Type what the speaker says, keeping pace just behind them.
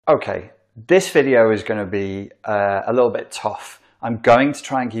Okay, this video is going to be a little bit tough. I'm going to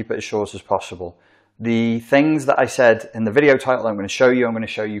try and keep it as short as possible. The things that I said in the video title I'm going to show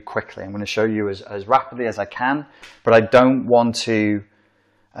you quickly. I'm going to show you as rapidly as I can, but I don't want to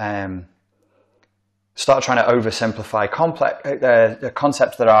start trying to oversimplify complex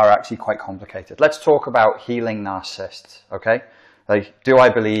concepts that are actually quite complicated. Let's talk about healing narcissists, okay? Like, do I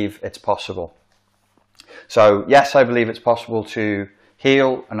believe it's possible? So, yes, I believe it's possible to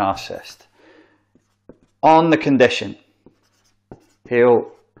heal a narcissist. On the condition,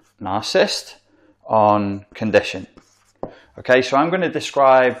 heal narcissist on condition. Okay, so I'm going to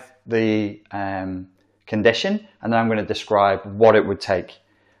describe the condition, and then I'm going to describe what it would take,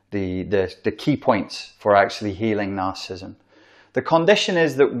 the key points for actually healing narcissism. The condition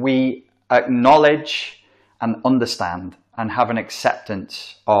is that we acknowledge and understand and have an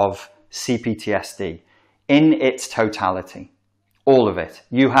acceptance of CPTSD in its totality. All of it.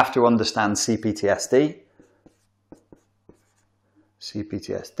 You have to understand CPTSD,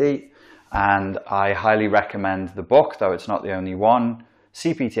 and I highly recommend the book, though it's not the only one,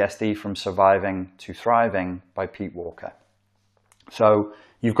 CPTSD From Surviving to Thriving by Pete Walker. So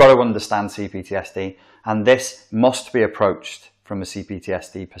you've got to understand CPTSD, and this must be approached from a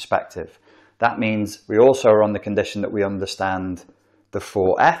CPTSD perspective. That means we also are on the condition that we understand the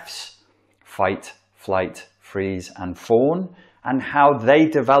 4 Fs, fight, flight, freeze, and fawn, and how they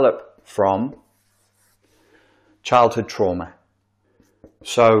develop from childhood trauma.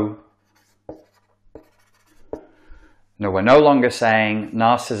 So, no, we're no longer saying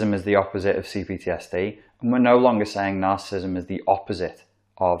narcissism is the opposite of CPTSD, and we're no longer saying narcissism is the opposite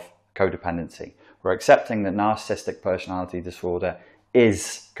of codependency. We're accepting that narcissistic personality disorder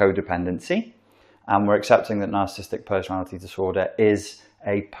is codependency, and we're accepting that narcissistic personality disorder is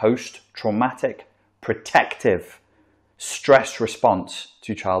a post-traumatic protective stress response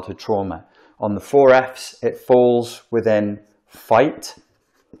to childhood trauma. On the 4 Fs, it falls within fight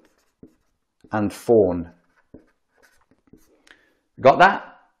and fawn. Got that?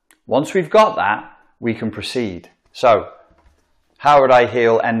 Once we've got that, we can proceed. So, how would I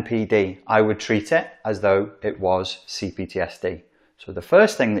heal NPD? I would treat it as though it was CPTSD. So the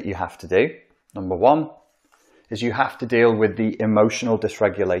first thing that you have to do, number 1, is you have to deal with the emotional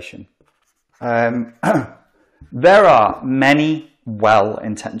dysregulation. There are many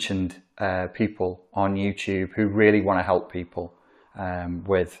well-intentioned people on YouTube who really want to help people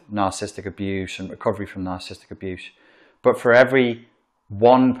with narcissistic abuse and recovery from narcissistic abuse. But for every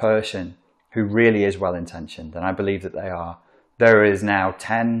one person who really is well-intentioned, and I believe that they are, there is now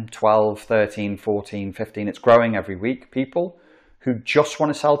 10, 12, 13, 14, 15, it's growing every week, people who just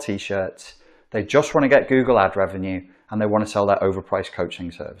want to sell t-shirts, they just want to get Google ad revenue, and they want to sell their overpriced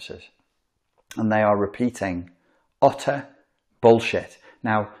coaching services. And they are repeating utter bullshit.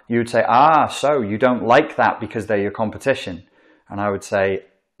 Now, you would say, so you don't like that because they're your competition. And I would say,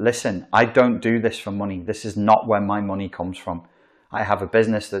 listen, I don't do this for money. This is not where my money comes from. I have a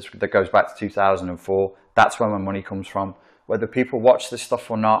business that goes back to 2004. That's where my money comes from. Whether people watch this stuff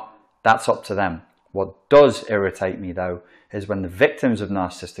or not, that's up to them. What does irritate me, though, is when the victims of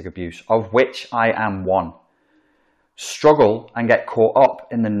narcissistic abuse, of which I am one, struggle and get caught up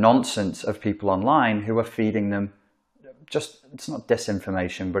in the nonsense of people online who are feeding them it's not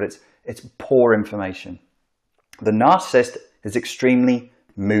disinformation, but it's poor information. The narcissist is extremely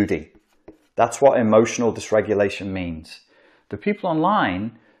moody. That's what emotional dysregulation means. The people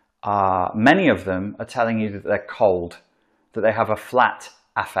online, many of them are telling you that they're cold, that they have a flat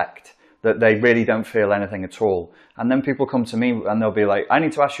affect, that they really don't feel anything at all. And then people come to me and they'll be like, I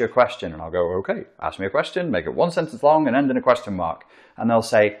need to ask you a question. And I'll go, okay, ask me a question, make it 1 sentence long and end in a question mark. And they'll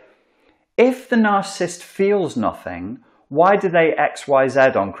say, if the narcissist feels nothing, why do they X, Y, Z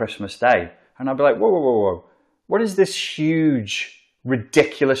on Christmas Day? And I'll be like, whoa. What is this huge,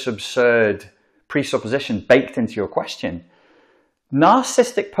 ridiculous, absurd presupposition baked into your question?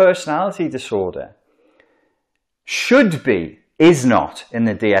 Narcissistic personality disorder is not in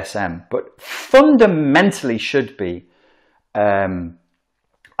the DSM, but fundamentally should be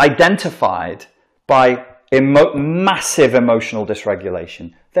identified by massive emotional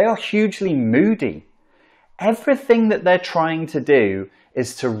dysregulation. They are hugely moody. Everything that they're trying to do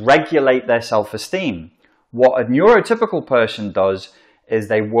is to regulate their self-esteem. What a neurotypical person does is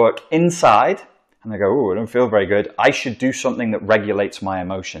they work inside and they go, I don't feel very good. I should do something that regulates my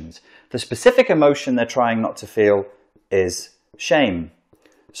emotions. The specific emotion they're trying not to feel is shame.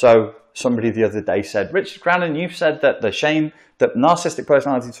 So somebody the other day said, Richard Grannon, you've said that that narcissistic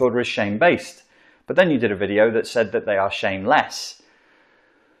personality disorder is shame-based. But then you did a video that said that they are shameless.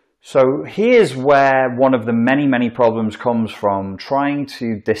 So here's where one of the many, many problems comes from trying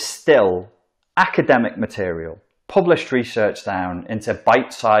to distill academic material, published research down into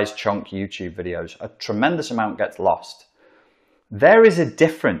bite-sized chunk YouTube videos. A tremendous amount gets lost. There is a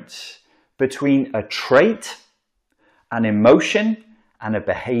difference between a trait, an emotion, and a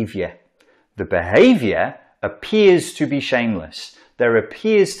behavior. The behavior appears to be shameless. There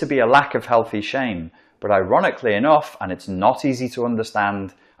appears to be a lack of healthy shame, but ironically enough, and it's not easy to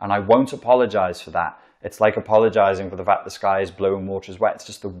understand, and I won't apologize for that. It's like apologizing for the fact the sky is blue and water is wet. It's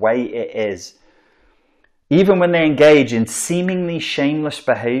just the way it is. Even when they engage in seemingly shameless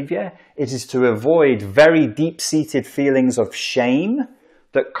behavior, it is to avoid very deep-seated feelings of shame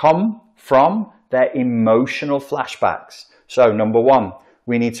that come from their emotional flashbacks. So number one,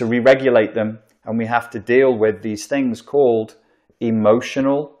 we need to re-regulate them, and we have to deal with these things called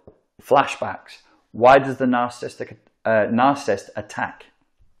emotional flashbacks. Why does the narcissist attack?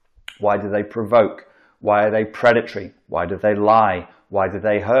 Why do they provoke? Why are they predatory? Why do they lie? Why do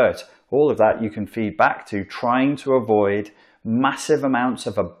they hurt? All of that you can feed back to trying to avoid massive amounts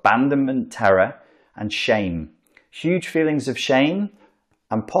of abandonment, terror, and shame. Huge feelings of shame,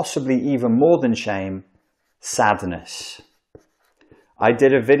 and possibly even more than shame, sadness. I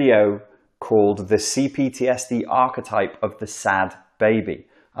did a video called The CPTSD Archetype of the Sad Baby.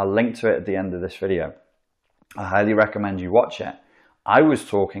 I'll link to it at the end of this video. I highly recommend you watch it. I was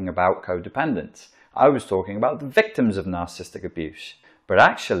talking about codependence. I was talking about the victims of narcissistic abuse. But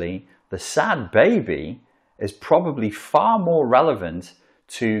actually, the sad baby is probably far more relevant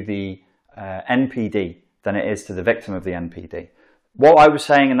to the NPD than it is to the victim of the NPD. What I was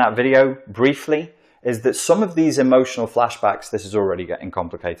saying in that video, briefly, is that some of these emotional flashbacks, this is already getting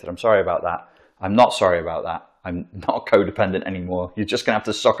complicated. I'm sorry about that. I'm not sorry about that. I'm not codependent anymore. You're just going to have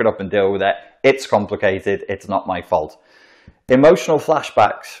to suck it up and deal with it. It's complicated. It's not my fault. Emotional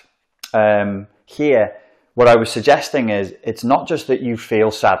flashbacks, here, what I was suggesting is it's not just that you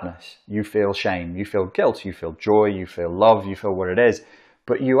feel sadness, you feel shame, you feel guilt, you feel joy, you feel love, you feel what it is,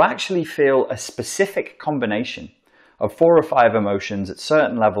 but you actually feel a specific combination of 4 or 5 emotions at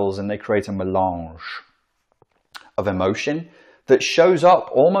certain levels, and they create a melange of emotion that shows up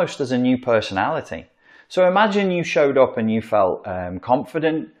almost as a new personality. So imagine you showed up and you felt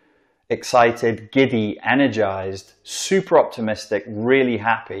confident, excited, giddy, energized, super optimistic, really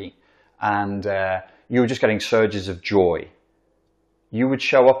happy, and you were just getting surges of joy. You would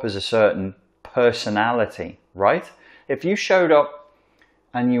show up as a certain personality, right? If you showed up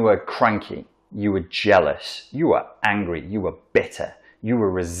and you were cranky, you were jealous, you were angry, you were bitter, you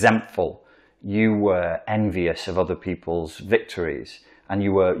were resentful, you were envious of other people's victories, and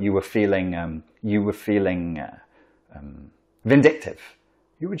you were feeling vindictive,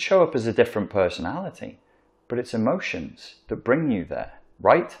 you would show up as a different personality. But it's emotions that bring you there,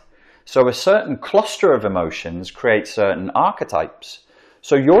 right? So a certain cluster of emotions creates certain archetypes.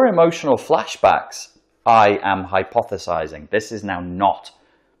 So your emotional flashbacks, I am hypothesizing, this is now not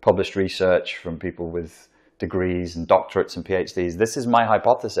published research from people with degrees and doctorates and PhDs. This is my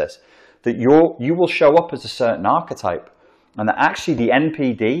hypothesis, that you will show up as a certain archetype, and that actually the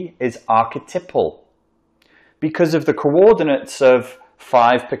NPD is archetypal because of the coordinates of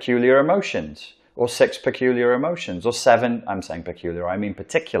 5 peculiar emotions, or 6 peculiar emotions, or 7, I'm saying peculiar, I mean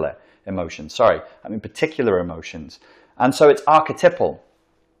particular emotions, sorry, I mean particular emotions. And so it's archetypal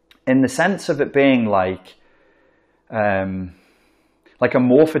in the sense of it being like a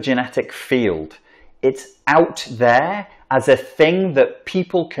morphogenetic field. It's out there as a thing that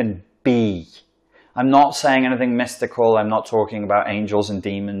people can be. I'm not saying anything mystical. I'm not talking about angels and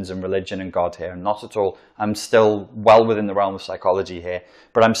demons and religion and God here. Not at all. I'm still well within the realm of psychology here.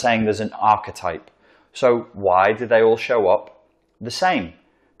 But I'm saying there's an archetype. So why do they all show up the same?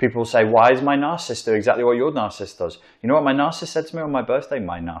 People say, why does my narcissist do exactly what your narcissist does? You know what my narcissist said to me on my birthday?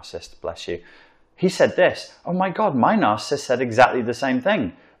 My narcissist, bless you. He said this. Oh my God, my narcissist said exactly the same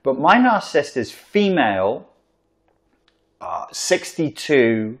thing. But my narcissist is female,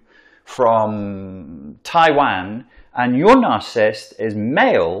 62, from Taiwan, and your narcissist is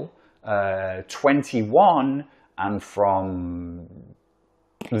male, 21, and from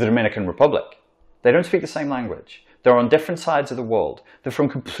the Dominican Republic. They don't speak the same language. They're on different sides of the world. They're from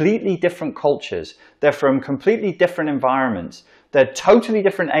completely different cultures. They're from completely different environments. They're totally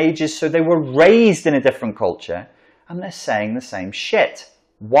different ages, so they were raised in a different culture, and they're saying the same shit.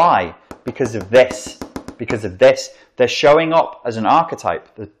 Why? Because of this. Because of this. They're showing up as an archetype.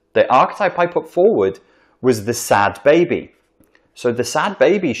 The archetype I put forward was the sad baby. So the sad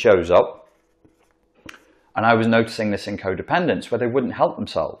baby shows up, and I was noticing this in codependence, where they wouldn't help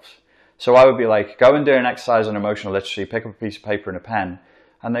themselves. So I would be like, go and do an exercise on emotional literacy, pick up a piece of paper and a pen,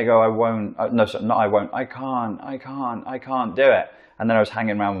 And they go, I won't, no, sorry, not I won't, I can't do it. And then I was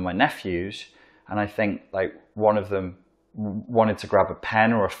hanging around with my nephews, and I think like one of them wanted to grab a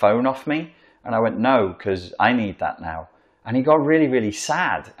pen or a phone off me. And I went, no, because I need that now. And he got really, really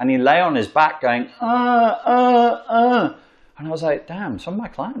sad. And he lay on his back going, And I was like, damn, some of my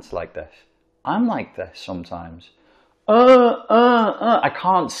clients are like this. I'm like this sometimes. I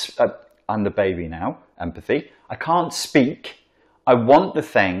can't, I'm the baby now, empathy. I can't speak. I want the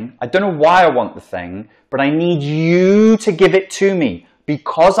thing. I don't know why I want the thing, but I need you to give it to me.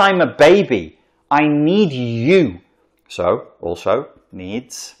 Because I'm a baby, I need you. So, also,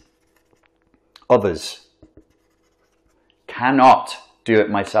 needs others. Cannot do it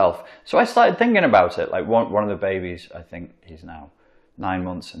myself. So I started thinking about it. Like one of the babies, I think he's now 9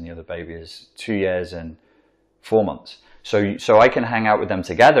 months, and the other baby is 2 years and 4 months. So I can hang out with them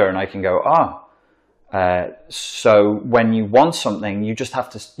together, and I can go, so when you want something, you just have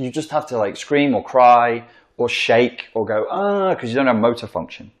to like scream or cry or shake or go, because you don't have motor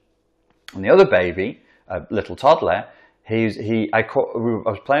function. And the other baby, a little toddler, I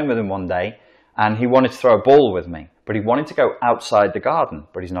was playing with him one day, and he wanted to throw a ball with me, but he wanted to go outside the garden,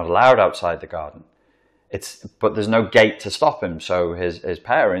 but he's not allowed outside the garden. But there's no gate to stop him. So his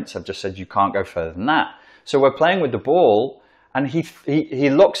parents have just said, you can't go further than that. So we're playing with the ball, and he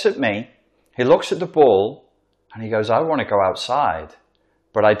looks at me, he looks at the ball, and he goes, I want to go outside,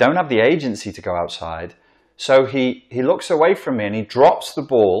 but I don't have the agency to go outside. So he looks away from me, and he drops the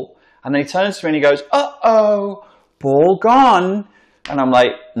ball, and then he turns to me and he goes, uh-oh, ball gone. And I'm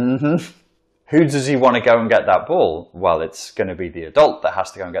like, Who does he want to go and get that ball? Well, it's going to be the adult that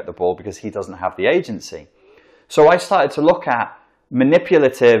has to go and get the ball because he doesn't have the agency. So I started to look at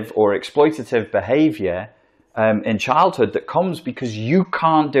manipulative or exploitative behavior in childhood that comes because you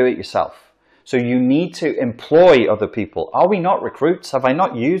can't do it yourself. So you need to employ other people. Are we not recruits? Have I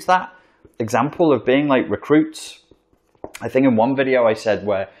not used that example of being like recruits? I think in one video I said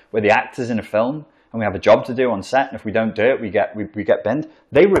we're the actors in a film, and we have a job to do on set, and if we don't do it, we get binned.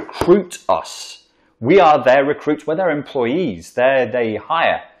 They recruit us. We are their recruits. We're their employees. They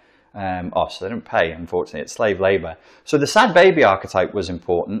hire us. They don't pay, unfortunately. It's slave labor. So the sad baby archetype was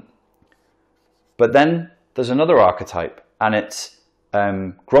important. But then there's another archetype, and it's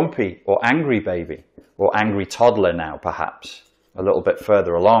grumpy or angry baby, or angry toddler now, perhaps, a little bit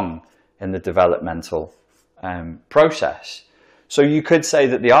further along in the developmental process. So you could say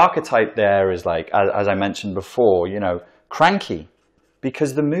that the archetype there is like, as I mentioned before, cranky,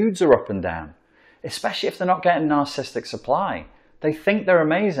 because the moods are up and down, especially if they're not getting narcissistic supply. They think they're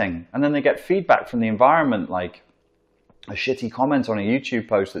amazing, and then they get feedback from the environment, like a shitty comment on a YouTube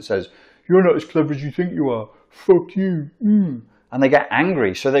post that says, you're not as clever as you think you are, fuck you, And they get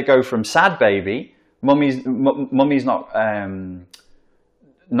angry, so they go from sad baby, mummy's not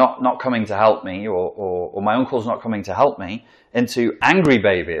coming to help me, or my uncle's not coming to help me, into angry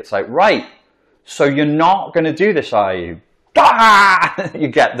baby. It's like, right, so you're not going to do this, are you? You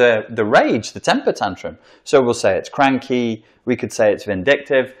get the rage, the temper tantrum. So we'll say it's cranky. We could say it's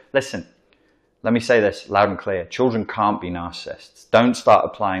vindictive. Listen, let me say this loud and clear. Children can't be narcissists. Don't start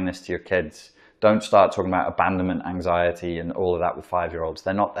applying this to your kids. Don't start talking about abandonment anxiety and all of that with 5-year-olds.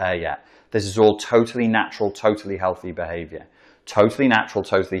 They're not there yet. This is all totally natural, totally healthy behavior. Totally natural,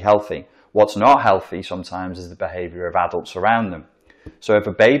 totally healthy. What's not healthy sometimes is the behavior of adults around them. So if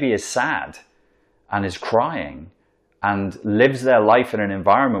a baby is sad and is crying and lives their life in an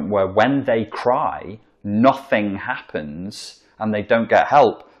environment where when they cry, nothing happens and they don't get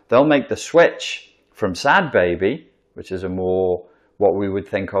help, they'll make the switch from sad baby, which is a more what we would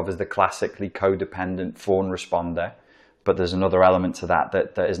think of as the classically codependent fawn responder, but there's another element to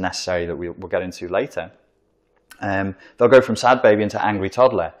that is necessary that we'll get into later. They'll go from sad baby into angry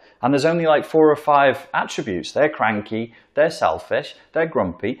toddler. And there's only like 4 or 5 attributes. They're cranky, they're selfish, they're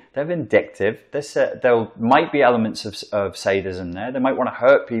grumpy, they're vindictive. There might be elements of sadism there. They might want to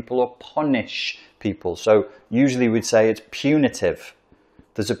hurt people or punish people. So usually we'd say it's punitive.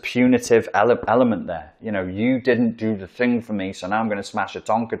 There's a punitive element there. You didn't do the thing for me, so now I'm going to smash a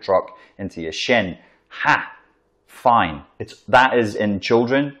Tonka truck into your shin. Ha! Fine. That is in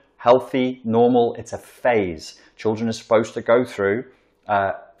children, healthy, normal. It's a phase. Children are supposed to go through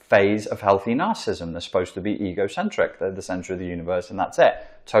a phase of healthy narcissism. They're supposed to be egocentric. They're the center of the universe, and that's it.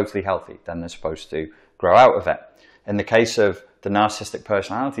 Totally healthy. Then they're supposed to grow out of it. In the case of the narcissistic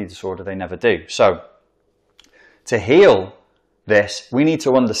personality disorder, they never do. So to heal this, we need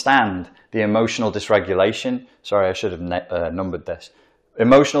to understand the emotional dysregulation. Sorry, I should have numbered this.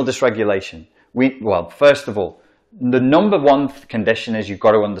 Emotional dysregulation. First of all, the number one condition is you've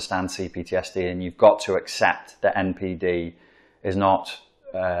got to understand CPTSD, and you've got to accept that NPD is not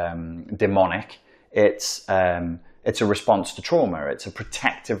demonic. It's a response to trauma. It's a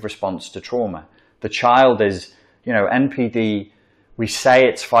protective response to trauma. The child is, NPD, we say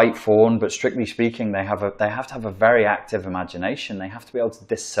it's fight fawn, but strictly speaking, they have to have a very active imagination. They have to be able to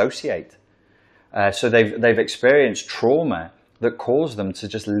dissociate. So they've experienced trauma that caused them to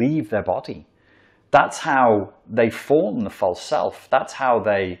just leave their body. That's how they form the false self. That's how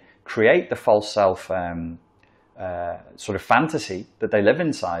they create the false self sort of fantasy that they live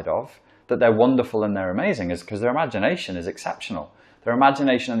inside of, that they're wonderful and they're amazing, is because their imagination is exceptional. Their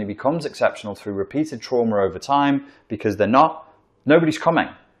imagination only becomes exceptional through repeated trauma over time, because nobody's coming.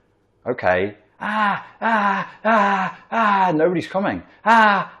 Okay. Nobody's coming.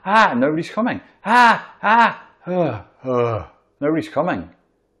 Nobody's coming. Nobody's coming.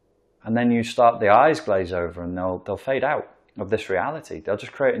 And then you start, the eyes glaze over and they'll fade out of this reality. They'll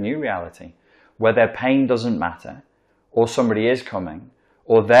just create a new reality where their pain doesn't matter, or somebody is coming,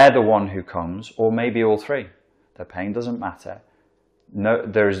 or they're the one who comes, or maybe all three. Their pain doesn't matter. No,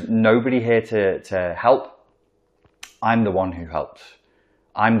 there's nobody here to help. I'm the one who helps.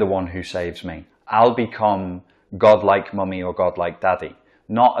 I'm the one who saves me. I'll become godlike mummy or godlike daddy,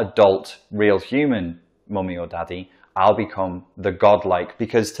 not adult, real human mummy or daddy. I'll become the godlike,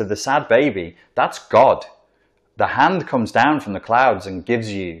 because to the sad baby, that's God. The hand comes down from the clouds and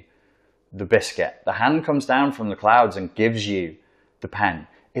gives you the biscuit. The hand comes down from the clouds and gives you the pen.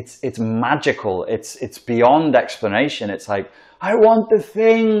 It's magical. It's beyond explanation. It's like, I want the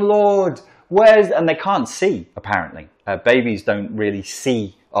thing, Lord. And they can't see, apparently. Babies don't really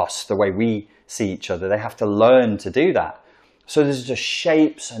see us the way we see each other. They have to learn to do that. So there's just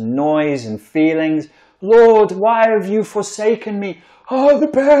shapes and noise and feelings. Lord, why have you forsaken me? Oh, the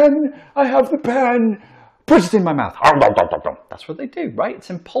pen. I have the pen. Put it in my mouth. That's what they do, right? It's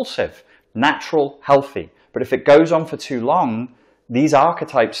impulsive, natural, healthy. But if it goes on for too long, these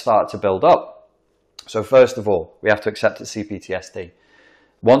archetypes start to build up. So first of all, we have to accept it's CPTSD.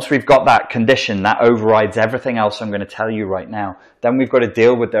 Once we've got that condition, that overrides everything else I'm going to tell you right now. Then we've got to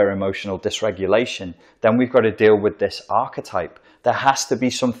deal with their emotional dysregulation. Then we've got to deal with this archetype. There has to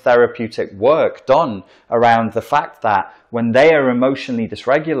be some therapeutic work done around the fact that when they are emotionally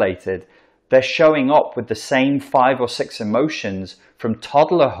dysregulated, they're showing up with the same 5 or 6 emotions from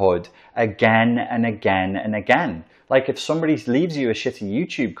toddlerhood again and again and again. Like if somebody leaves you a shitty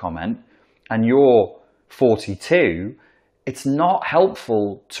YouTube comment and you're 42, it's not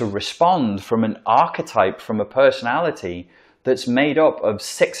helpful to respond from an archetype, from a personality that's made up of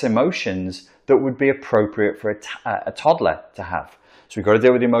 6 emotions that would be appropriate for a toddler to have. So we've got to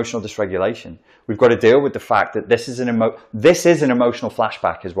deal with the emotional dysregulation. We've got to deal with the fact that this is an emotional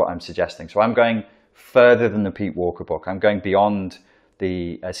flashback, is what I'm suggesting. So I'm going further than the Pete Walker book. I'm going beyond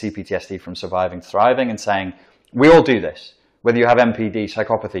the CPTSD from Surviving to Thriving and saying, we all do this. Whether you have MPD,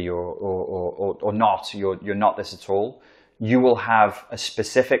 psychopathy, or not, you're not this at all. You will have a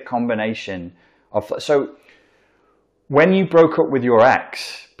specific combination of... So when you broke up with your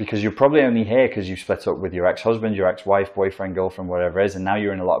ex, because you're probably only here because you split up with your ex-husband, your ex-wife, boyfriend, girlfriend, whatever it is, and now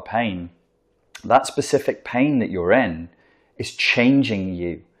you're in a lot of pain, that specific pain that you're in is changing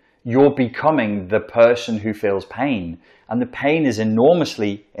you. You're becoming the person who feels pain. And the pain is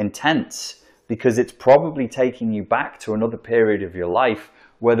enormously intense because it's probably taking you back to another period of your life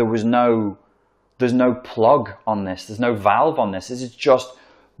where there's no plug on this. There's no valve on this. This is just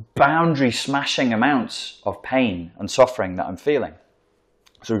boundary smashing amounts of pain and suffering that I'm feeling.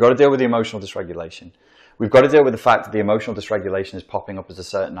 So we've got to deal with the emotional dysregulation. We've got to deal with the fact that the emotional dysregulation is popping up as a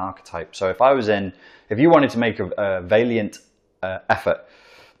certain archetype. So if you wanted to make a valiant effort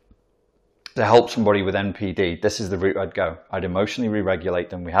to help somebody with NPD, this is the route I'd go. I'd emotionally re-regulate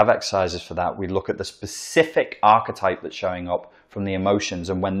them. We have exercises for that. We look at the specific archetype that's showing up from the emotions.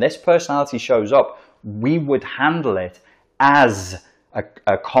 And when this personality shows up, we would handle it as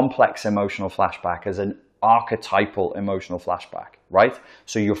a complex emotional flashback, as an archetypal emotional flashback, right?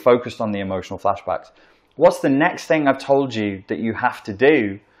 So you're focused on the emotional flashbacks. What's the next thing I've told you that you have to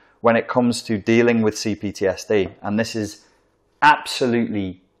do when it comes to dealing with CPTSD? And this is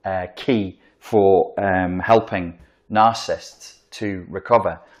absolutely key for helping narcissists to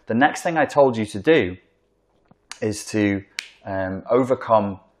recover. The next thing I told you to do is to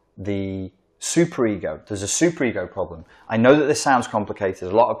overcome the superego. There's a superego problem. I know that this sounds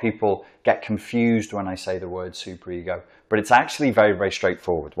complicated. A lot of people get confused when I say the word superego, but it's actually very, very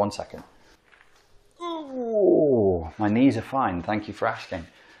straightforward. One second. Ooh, my knees are fine. Thank you for asking.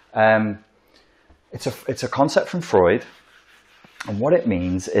 It's a concept from Freud. And what it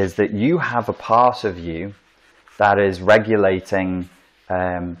means is that you have a part of you that is regulating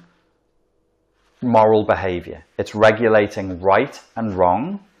moral behavior. It's regulating right and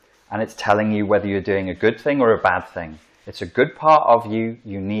wrong, and it's telling you whether you're doing a good thing or a bad thing. It's a good part of you.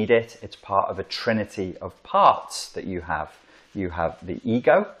 You need it. It's part of a trinity of parts that you have. You have the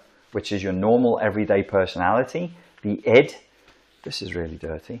ego, which is your normal everyday personality. The id. This is really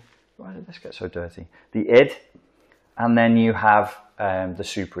dirty. Why did this get so dirty? The id. And then you have the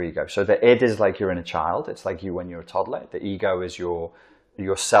superego. So the id is like you're in a child. It's like you when you're a toddler. The ego is your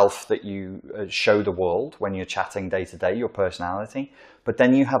self that you show the world when you're chatting day to day, your personality. But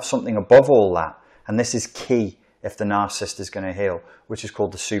then you have something above all that. And this is key if the narcissist is going to heal, which is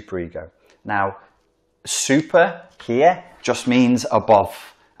called the superego. Now, super here just means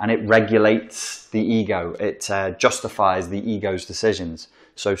above, and it regulates the ego. It justifies the ego's decisions.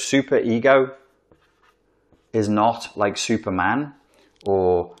 So superego is not like Superman,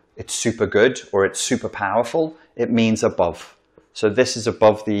 or it's super good, or it's super powerful. It means above. So this is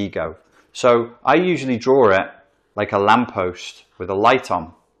above the ego. So I usually draw it like a lamppost with a light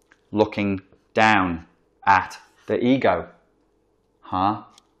on, looking down at the ego.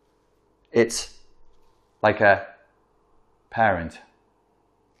 It's like a parent.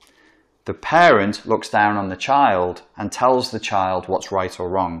 The parent looks down on the child and tells the child what's right or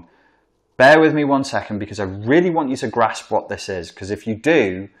wrong. Bear with me 1 second, because I really want you to grasp what this is, because if you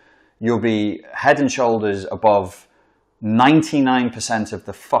do, you'll be head and shoulders above 99% of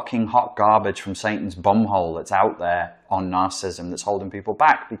the fucking hot garbage from Satan's bumhole that's out there on narcissism that's holding people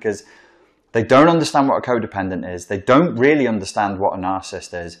back, because they don't understand what a codependent is. They don't really understand what a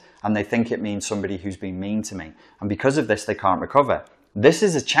narcissist is, and they think it means somebody who's been mean to me. And because of this, they can't recover. This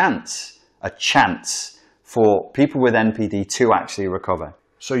is a chance for people with NPD to actually recover.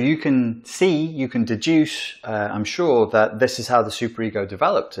 So you can see, you can deduce, I'm sure, that this is how the superego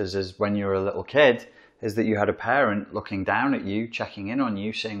developed, is when you were a little kid, is that you had a parent looking down at you, checking in on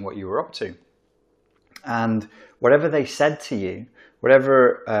you, seeing what you were up to. And whatever they said to you,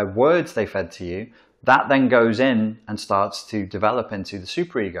 whatever words they fed to you, that then goes in and starts to develop into the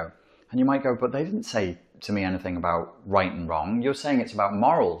superego. And you might go, but they didn't say to me anything about right and wrong. You're saying it's about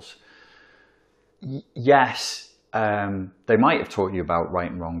morals. Yes, they might have taught you about right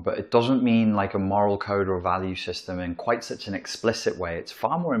and wrong, but it doesn't mean like a moral code or value system in quite such an explicit way. It's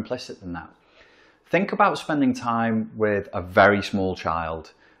far more implicit than that. Think about spending time with a very small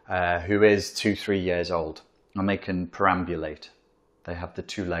child who is 2-3 years old, and they can perambulate. They have the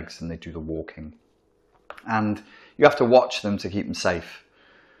 2 legs and they do the walking. And you have to watch them to keep them safe.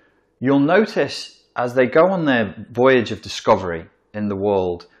 You'll notice as they go on their voyage of discovery in the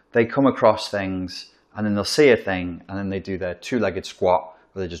world, they come across things, and then they'll see a thing, and then they do their 2-legged squat,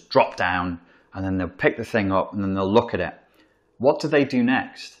 where they just drop down, and then they'll pick the thing up, and then they'll look at it. What do they do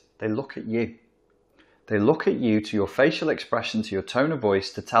next? They look at you. They look at you, to your facial expression, to your tone of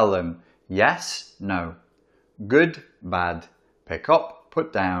voice, to tell them yes, no, good, bad, pick up,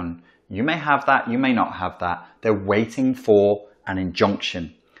 put down. You may have that, you may not have that. They're waiting for an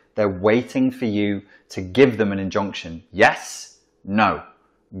injunction. They're waiting for you to give them an injunction. Yes, no,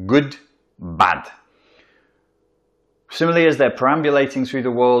 good, bad. Similarly, as they're perambulating through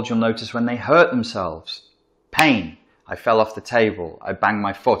the world, you'll notice when they hurt themselves. Pain. I fell off the table. I banged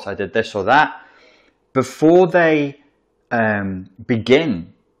my foot. I did this or that. Before they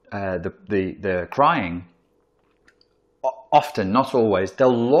begin the crying, often, not always,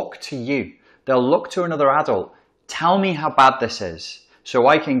 they'll look to you. They'll look to another adult. Tell me how bad this is, so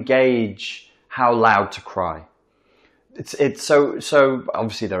I can gauge how loud to cry. It's so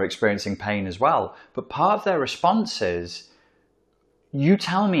obviously they're experiencing pain as well, but part of their response is, you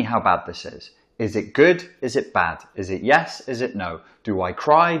tell me how bad this is. Is it good? Is it bad? Is it yes? Is it no? Do I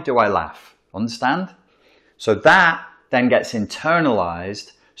cry? Do I laugh? Understand? So that then gets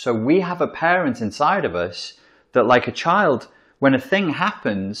internalized. So we have a parent inside of us that, like a child, when a thing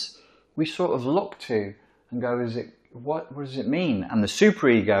happens, we sort of look to and go, what does it mean? And the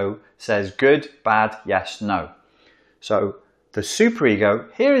superego says good, bad, yes, no. So the superego,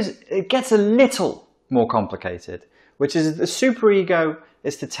 it gets a little more complicated, which is the superego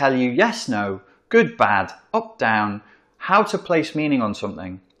is to tell you yes, no, good, bad, up, down, how to place meaning on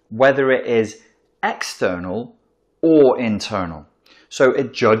something, whether it is external or internal. So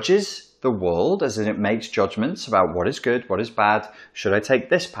it judges the world, as in it makes judgments about what is good, what is bad. Should I take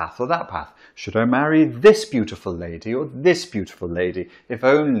this path or that path? Should I marry this beautiful lady or this beautiful lady? If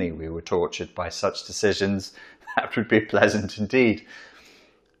only we were tortured by such decisions, that would be pleasant indeed.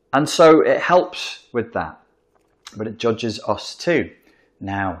 And so it helps with that, but it judges us too.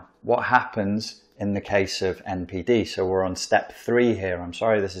 Now, what happens in the case of NPD? So we're on step 3 here. I'm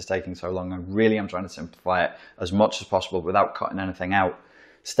sorry this is taking so long. I really am trying to simplify it as much as possible without cutting anything out.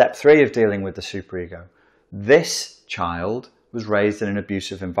 Step 3 of dealing with the superego. This child was raised in an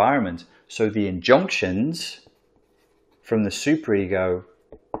abusive environment. So the injunctions from the superego,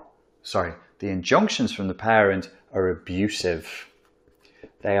 the injunctions from the parent are abusive.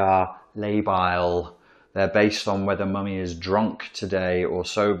 They are labile. They're based on whether mummy is drunk today or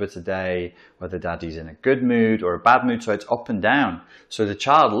sober today, whether daddy's in a good mood or a bad mood. So it's up and down. So the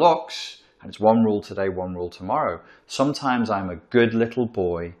child looks, and it's one rule today, one rule tomorrow. Sometimes I'm a good little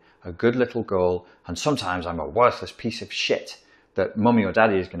boy, a good little girl, and sometimes I'm a worthless piece of shit that mummy or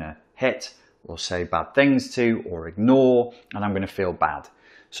daddy is going to hit or say bad things to or ignore, and I'm going to feel bad.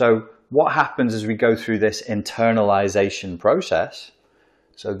 So what happens as we go through this internalization process?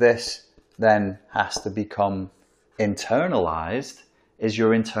 So this then has to become internalized, is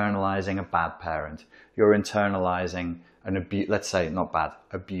you're internalizing a bad parent. You're internalizing let's say not bad,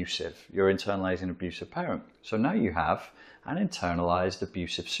 abusive. You're internalizing an abusive parent. So now you have an internalized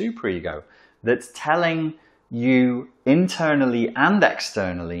abusive superego that's telling you internally and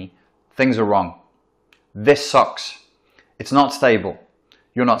externally things are wrong. This sucks. It's not stable.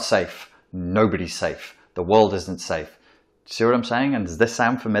 You're not safe. Nobody's safe. The world isn't safe. See what I'm saying? And does this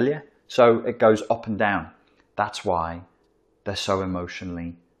sound familiar? So it goes up and down. That's why they're so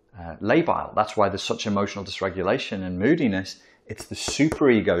emotionally labile. That's why there's such emotional dysregulation and moodiness. It's the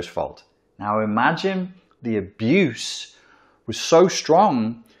superego's fault. Now imagine the abuse was so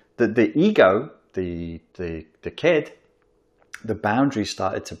strong that the ego, the kid, the boundaries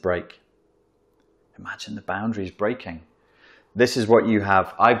started to break. Imagine the boundaries breaking. This is what you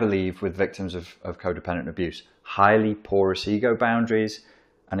have, I believe, with victims of codependent abuse. Highly porous ego boundaries,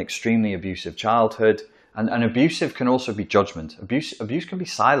 an extremely abusive childhood, and abusive can also be judgment. Abuse can be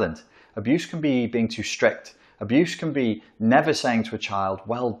silent. Abuse can be being too strict. Abuse can be never saying to a child,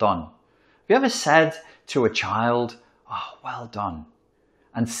 well done. Have you ever said to a child, oh, well done,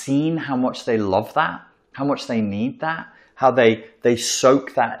 and seen how much they love that, how much they need that, how they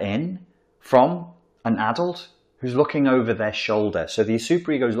soak that in from an adult who's looking over their shoulder? So the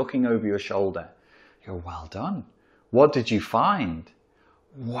superego is looking over your shoulder. You're well done. What did you find?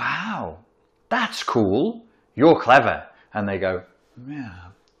 Wow, that's cool. You're clever. And they go, yeah, I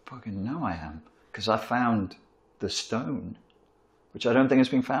fucking know I am, because I found the stone, which I don't think has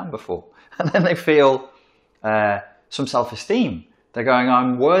been found before. And then they feel some self-esteem. They're going,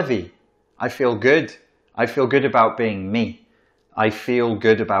 I'm worthy. I feel good. I feel good about being me. I feel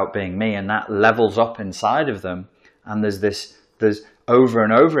good about being me. And that levels up inside of them. And there's over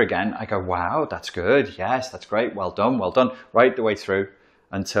and over again, I go, wow, that's good. Yes, that's great. Well done, right the way through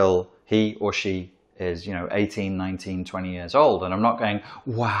until he or she is, 18, 19, 20 years old. And I'm not going,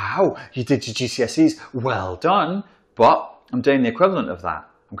 wow, you did your GCSEs. Well done. But I'm doing the equivalent of that.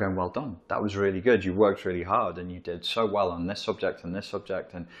 I'm going, well done. That was really good. You worked really hard and you did so well on this subject and this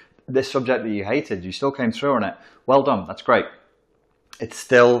subject and this subject that you hated. You still came through on it. Well done. That's great. It's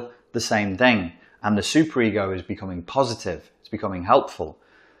still the same thing. And the superego is becoming positive. It's becoming helpful.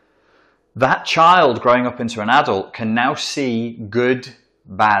 That child growing up into an adult can now see good,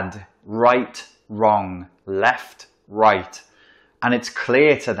 bad, right, wrong, left, right. And it's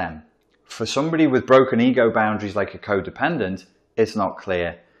clear to them. For somebody with broken ego boundaries like a codependent, it's not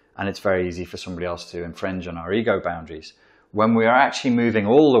clear. And it's very easy for somebody else to infringe on our ego boundaries. When we are actually moving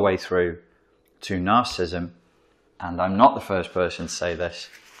all the way through to narcissism, and I'm not the first person to say this,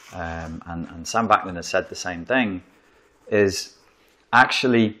 and Sam Vaknin has said the same thing, is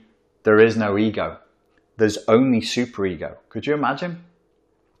actually there is no ego. There's only superego. Could you imagine?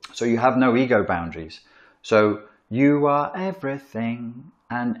 So you have no ego boundaries. So you are everything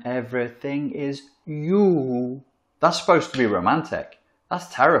and everything is you. That's supposed to be romantic.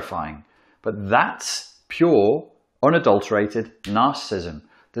 That's terrifying. But that's pure, unadulterated narcissism.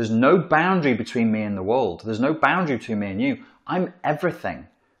 There's no boundary between me and the world. There's no boundary between me and you. I'm everything.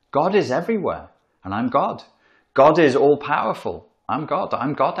 God is everywhere, and I'm God. God is all-powerful. I'm God.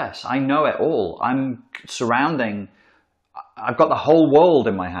 I'm Goddess. I know it all. I'm surrounding. I've got the whole world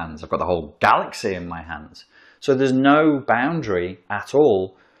in my hands. I've got the whole galaxy in my hands. So there's no boundary at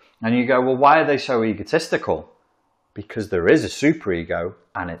all. And you go, well, why are they so egotistical? Because there is a superego,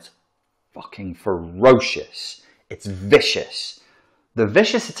 and it's fucking ferocious. It's vicious. The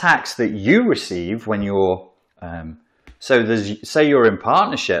vicious attacks that you receive when you're, say you're in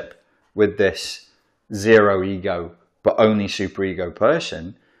partnership with this zero ego, but only superego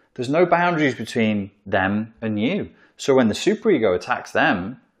person, there's no boundaries between them and you. So when the superego attacks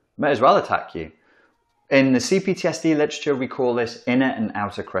them, it may as well attack you. In the CPTSD literature, we call this inner and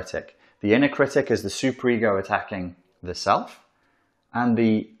outer critic. The inner critic is the superego attacking the self, And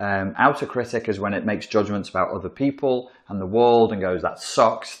the outer critic is when it makes judgments about other people and the world and goes, that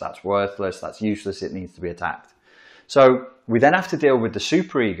sucks, that's worthless, that's useless, it needs to be attacked. So we then have to deal with the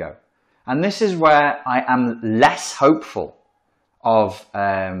superego. And this is where I am less hopeful of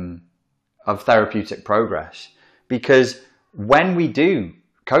therapeutic progress. Because when we do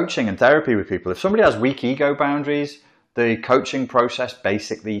coaching and therapy with people, if somebody has weak ego boundaries, the coaching process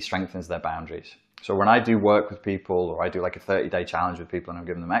basically strengthens their boundaries. So when I do work with people, or I do like a 30-day challenge with people and I'm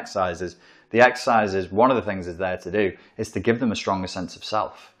giving them exercises, the exercises, one of the things is there to do is to give them a stronger sense of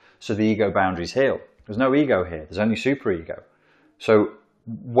self. So the ego boundaries heal. There's no ego here. There's only superego. So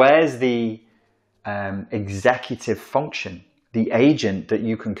where's the executive function, the agent that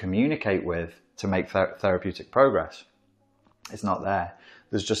you can communicate with to make therapeutic progress? It's not there.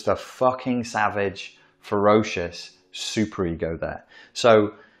 There's just a fucking savage, ferocious superego there.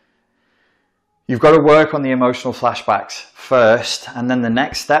 So you've got to work on the emotional flashbacks first, and then the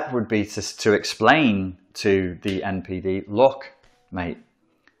next step would be to explain to the NPD, look, mate,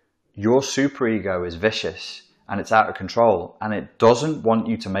 your superego is vicious and it's out of control and it doesn't want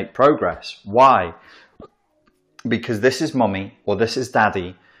you to make progress. Why? Because this is mummy or this is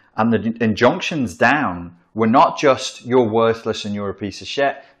daddy, and the injunctions down were not just you're worthless and you're a piece of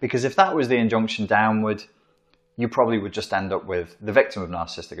shit, because if that was the injunction downward, you probably would just end up with the victim of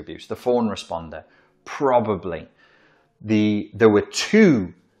narcissistic abuse, the fawn responder. Probably. There were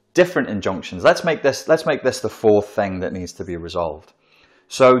two different injunctions. Let's make this the fourth thing that needs to be resolved.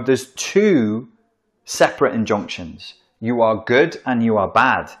 So there's two separate injunctions. You are good and you are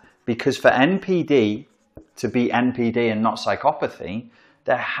bad. Because for NPD to be NPD and not psychopathy,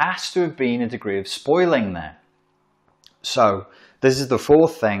 there has to have been a degree of spoiling there. So this is the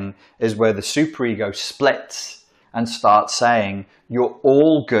fourth thing, is where the superego splits and starts saying, you're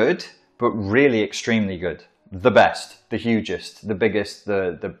all good, but really extremely good. The best, the hugest, the biggest,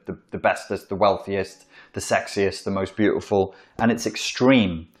 the bestest, the wealthiest, the sexiest, the most beautiful, and it's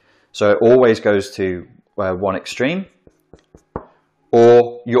extreme. So it always goes to one extreme,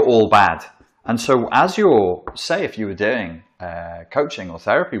 or you're all bad. And so as you're, say if you were doing coaching or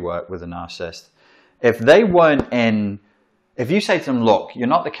therapy work with a narcissist, if they weren't in, if you say to them, look, you're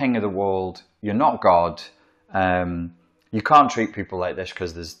not the king of the world, you're not God, you can't treat people like this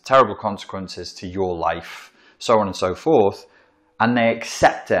because there's terrible consequences to your life, so on and so forth, and they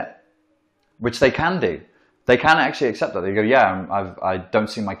accept it, which they can do. They can actually accept that. They go, yeah, I don't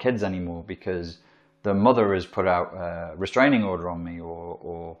see my kids anymore because the mother has put out a restraining order on me,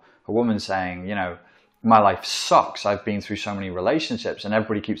 or a woman saying, you know, my life sucks. I've been through so many relationships and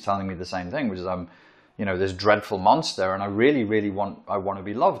everybody keeps telling me the same thing, which is I'm, you know, this dreadful monster and I really, really want to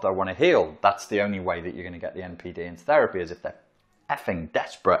be loved. I want to heal. That's the only way that you're going to get the NPD into therapy, is if they're effing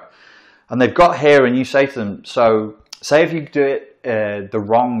desperate. And they've got here and you say to them, so say if you do it the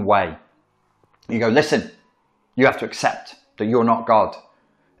wrong way, you go, listen, you have to accept that you're not God.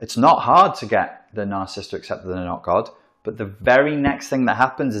 It's not hard to get the narcissist to accept that they're not God, but the very next thing that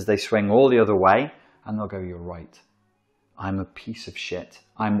happens is they swing all the other way and they'll go, you're right. I'm a piece of shit.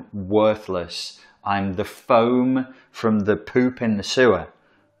 I'm worthless. I'm the foam from the poop in the sewer.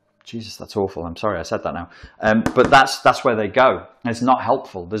 Jesus, that's awful. I'm sorry I said that now. But that's where they go. And it's not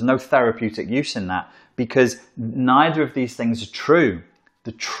helpful. There's no therapeutic use in that because neither of these things are true.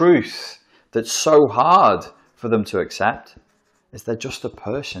 The truth that's so hard for them to accept is they're just a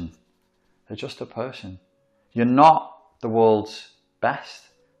person. They're just a person. You're not the world's best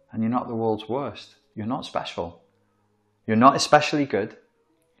and you're not the world's worst. You're not special. You're not especially good.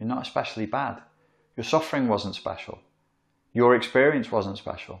 You're not especially bad. Your suffering wasn't special. Your experience wasn't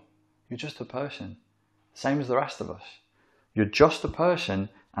special. You're just a person. Same as the rest of us. You're just a person,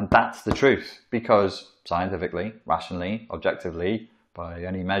 and that's the truth. Because scientifically, rationally, objectively, by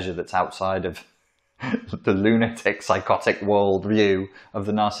any measure that's outside of the lunatic, psychotic world view of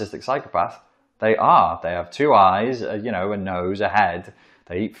the narcissistic psychopath, they have two eyes, a nose, a head.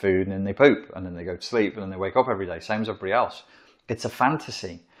 They eat food and then they poop and then they go to sleep and then they wake up every day, same as everybody else. It's a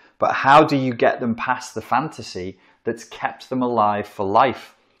fantasy. But how do you get them past the fantasy that's kept them alive for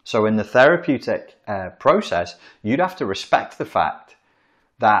life? So in the therapeutic process, you'd have to respect the fact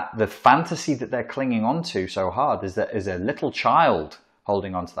that the fantasy that they're clinging onto so hard is a little child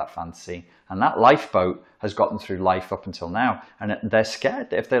holding on to that fantasy. And that lifeboat has gotten through life up until now. And they're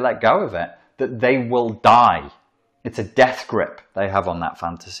scared that if they let go of it, that they will die. It's a death grip they have on that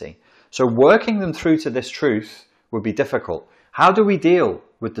fantasy. So working them through to this truth would be difficult. How do we deal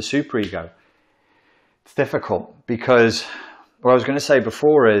with the superego? It's difficult because what I was going to say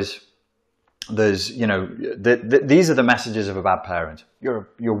before is there's, you know, these are the messages of a bad parent. You're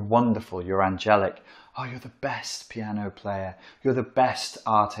wonderful. You're angelic. Oh, you're the best piano player. You're the best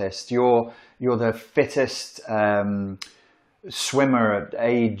artist. You're the fittest swimmer at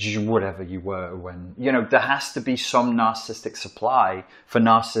age whatever you were when, you know, there has to be some narcissistic supply for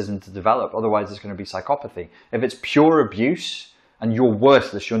narcissism to develop. Otherwise, there's going to be psychopathy. If it's pure abuse and you're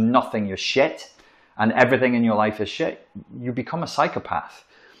worthless, you're nothing, you're shit, and everything in your life is shit, you become a psychopath.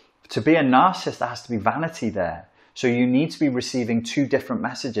 To be a narcissist, there has to be vanity there. So you need to be receiving two different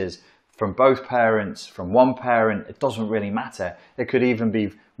messages from both parents, from one parent. It doesn't really matter. It could even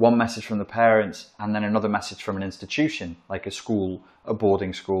be one message from the parents and then another message from an institution, like a school, a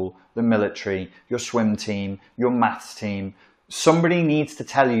boarding school, the military, your swim team, your maths team. Somebody needs to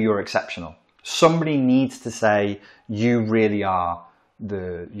tell you you're exceptional. Somebody needs to say you really are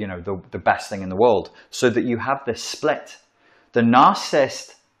the best thing in the world, so that you have this split. The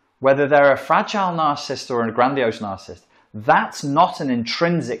narcissist, whether they're a fragile narcissist or a grandiose narcissist, that's not an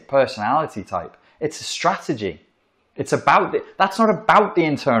intrinsic personality type. It's a strategy. It's about that's not about the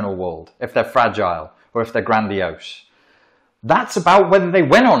internal world, if they're fragile or if they're grandiose. That's about whether they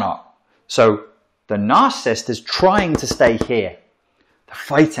win or not. So the narcissist is trying to stay here. They're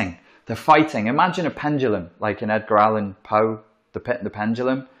fighting. They're fighting. Imagine a pendulum, like in Edgar Allan Poe, The Pit and the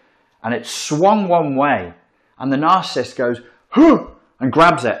Pendulum, and it swung one way, and the narcissist goes, "Huh," and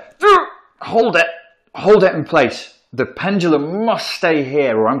grabs it. Hold it in place. The pendulum must stay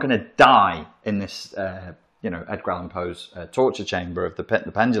here or I'm going to die in this, Edgar Allan Poe's torture chamber of the Pit and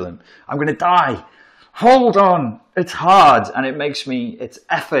the Pendulum. I'm going to die. Hold on. It's hard and it's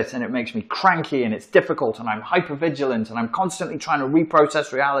effort and it makes me cranky and it's difficult and I'm hypervigilant and I'm constantly trying to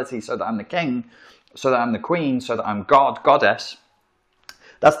reprocess reality so that I'm the king, so that I'm the queen, so that I'm God, goddess.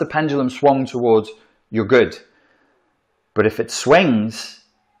 That's the pendulum swung towards you're good. But if it swings,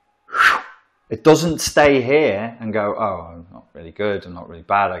 it doesn't stay here and go, oh, I'm not really good, I'm not really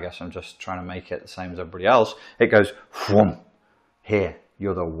bad, I guess I'm just trying to make it the same as everybody else. It goes, whoom, here,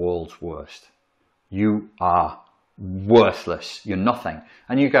 you're the world's worst. You are worthless, you're nothing.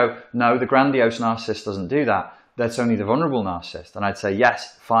 And you go, no, the grandiose narcissist doesn't do that. That's only the vulnerable narcissist. And I'd say,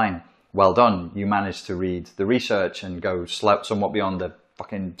 yes, fine, well done. You managed to read the research and go somewhat beyond a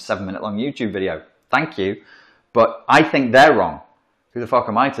fucking 7-minute long YouTube video. Thank you. But I think they're wrong. Who the fuck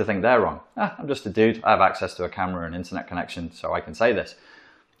am I to think they're wrong? I'm just a dude. I have access to a camera and internet connection, so I can say this.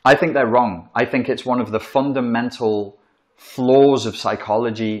 I think they're wrong. I think it's one of the fundamental flaws of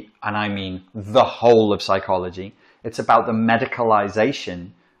psychology, and I mean the whole of psychology. It's about the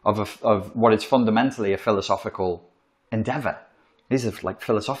medicalization of what is fundamentally a philosophical endeavor. These are like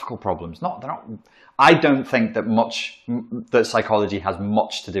philosophical problems. They're not. I don't think that psychology has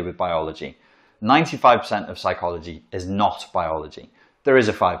much to do with biology. 95% of psychology is not biology. There is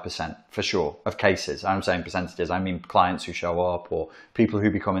a 5% for sure of cases. I'm saying percentages. I mean clients who show up or people who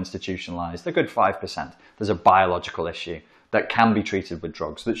become institutionalized. A good 5%. There's a biological issue that can be treated with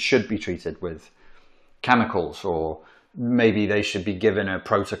drugs, that should be treated with chemicals, or maybe they should be given a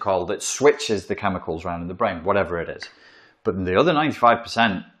protocol that switches the chemicals around in the brain, whatever it is. But the other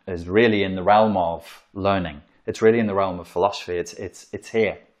 95% is really in the realm of learning. It's really in the realm of philosophy. It's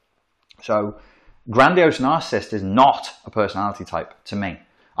here. So grandiose narcissist is not a personality type to me.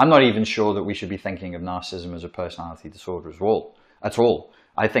 I'm not even sure that we should be thinking of narcissism as a personality disorder at all.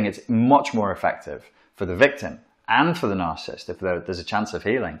 I think it's much more effective for the victim and for the narcissist, if there's a chance of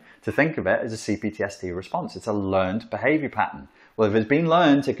healing, to think of it as a CPTSD response. It's a learned behavior pattern. Well, if it's been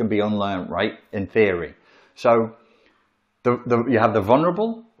learned, it can be unlearned, right? In theory. So you have the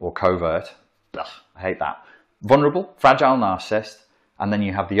vulnerable or covert, I hate that, vulnerable, fragile narcissist, and then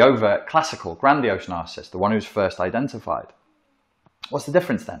you have the overt, classical, grandiose narcissist, the one who's first identified. What's the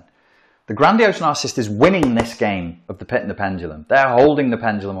difference then? The grandiose narcissist is winning this game of the pit and the pendulum. They're holding the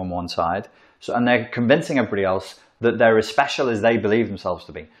pendulum on one side, and they're convincing everybody else that they're as special as they believe themselves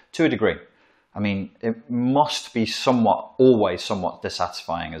to be, to a degree. I mean, it must be always somewhat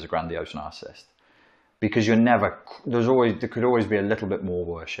dissatisfying as a grandiose narcissist. Because there could always be a little bit more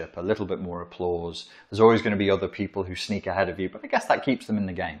worship, a little bit more applause. There's always going to be other people who sneak ahead of you, but I guess that keeps them in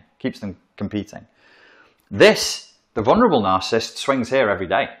the game, keeps them competing. The vulnerable narcissist swings here every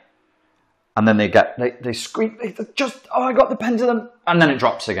day. And then they scream, I got the pendulum, and then it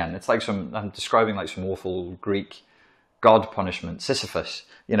drops again. It's like I'm describing like some awful Greek god punishment, Sisyphus.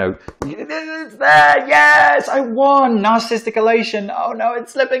 It's there, yes, I won, narcissistic elation. Oh no,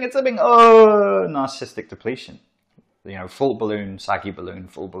 it's slipping, oh, narcissistic depletion. Full balloon, saggy balloon,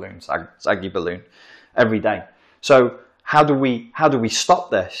 full balloon, saggy balloon, every day. So how do we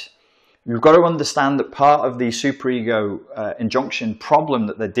stop this? You've got to understand that part of the superego injunction problem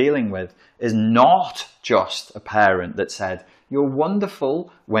that they're dealing with is not just a parent that said, you're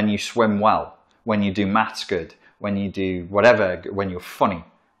wonderful when you swim well, when you do maths good, when you do whatever, when you're funny.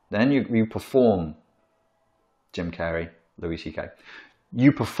 Then you perform, Jim Carrey, Louis C.K.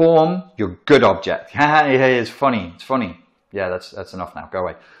 You perform your good object. Yeah, it's funny, it's funny. Yeah, that's enough now, go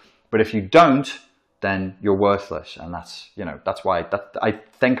away. But if you don't, then you're worthless. And that's, that's why I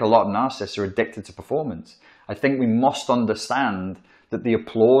think a lot of narcissists are addicted to performance. I think we must understand that the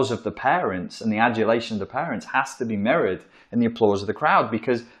applause of the parents and the adulation of the parents has to be mirrored in the applause of the crowd,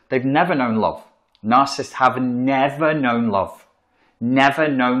 because they've never known love. Narcissists have never known love. Never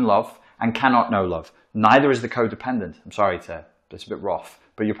known love and cannot know love. Neither is the codependent. I'm sorry it's a bit rough,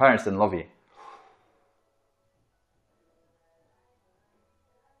 but your parents didn't love you.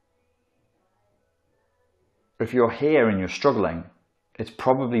 If you're here and you're struggling, it's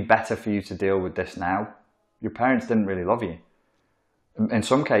probably better for you to deal with this now. Your parents didn't really love you. In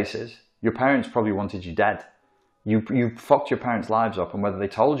some cases, your parents probably wanted you dead. You fucked your parents' lives up, and whether they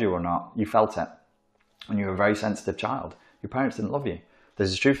told you or not, you felt it. When you were a very sensitive child, your parents didn't love you. This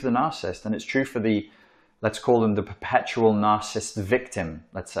is true for the narcissist, and it's true for the, let's call them the perpetual narcissist victim,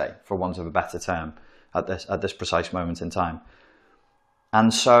 let's say, for want of a better term, at this precise moment in time.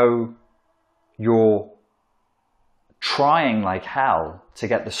 And so you're trying like hell to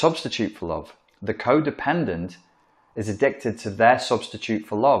get the substitute for love. The codependent is addicted to their substitute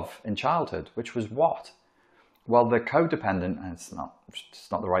for love in childhood, which was what? Well, the codependent, and it's not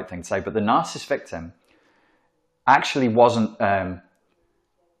the right thing to say, but the narcissist victim actually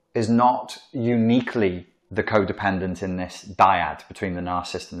is not uniquely the codependent in this dyad between the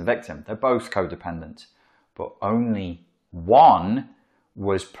narcissist and the victim. They're both codependent, but only one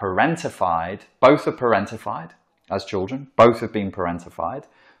was parentified. Both are parentified as children. Both have been parentified,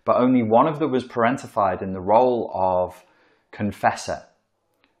 but only one of them was parentified in the role of confessor,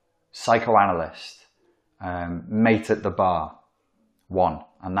 psychoanalyst, mate at the bar. One.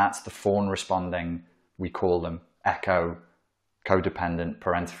 And that's the fawn responding, we call them echo, codependent,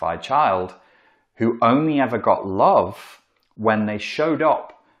 parentified child, who only ever got love when they showed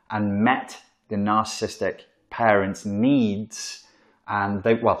up and met the narcissistic parents' needs. And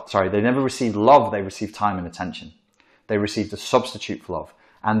they never received love, they received time and attention. They received a substitute for love.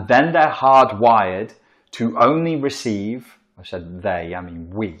 And then they're hardwired to only receive, I said they, I mean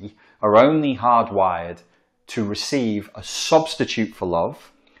we, are only hardwired to receive a substitute for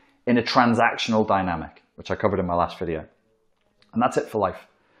love in a transactional dynamic, which I covered in my last video. And that's it for life,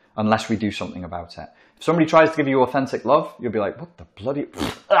 unless we do something about it. If somebody tries to give you authentic love, you'll be like, what the bloody,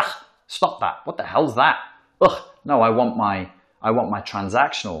 ugh, stop that. What the hell's that? Ugh, no, I want my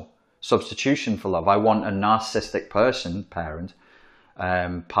transactional substitution for love. I want a narcissistic person, parent,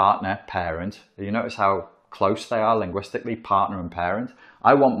 partner, parent. You notice how close they are linguistically, partner and parent.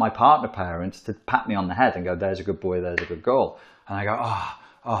 I want my partner parent to pat me on the head and go, there's a good boy, there's a good girl. And I go,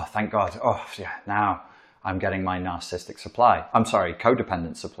 oh, thank God. Oh, yeah, now I'm getting my narcissistic supply. I'm sorry,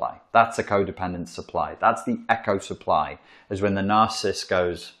 codependent supply. That's a codependent supply. That's the echo supply, is when the narcissist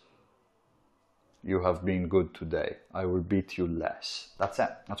goes, you have been good today. I will beat you less. That's it.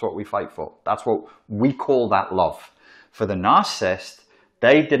 That's what we fight for. That's what we call that love. For the narcissist,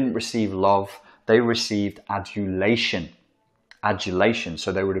 they didn't receive love. They received adulation. Adulation.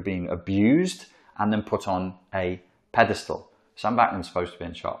 So they would have been abused and then put on a pedestal. Sam Backman's supposed to be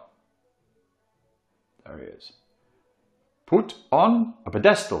in shot. There he is. Put on a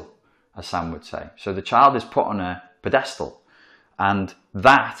pedestal, as Sam would say. So the child is put on a pedestal. And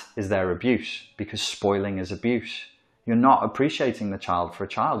that is their abuse, because spoiling is abuse. You're not appreciating the child for a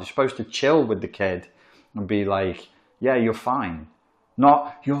child. You're supposed to chill with the kid and be like, yeah, you're fine.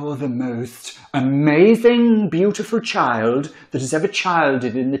 Not, you're the most amazing, beautiful child that has ever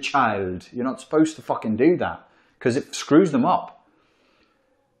childed in the child. You're not supposed to fucking do that, because it screws them up.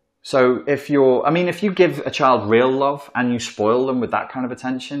 So if you give a child real love and you spoil them with that kind of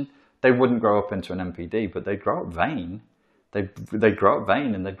attention, they wouldn't grow up into an NPD, but they'd grow up vain. They'd grow up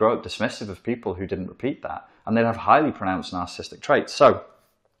vain, and they'd grow up dismissive of people who didn't repeat that. And they'd have highly pronounced narcissistic traits. So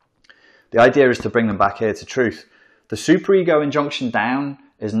the idea is to bring them back here to truth. The superego injunction down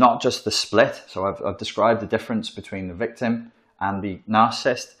is not just the split. So I've described the difference between the victim and the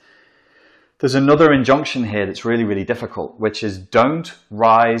narcissist. There's another injunction here that's really, really difficult, which is don't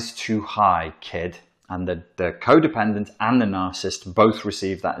rise too high, kid. And the codependent and the narcissist both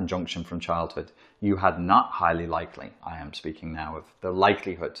received that injunction from childhood. You had not highly likely, I am speaking now of the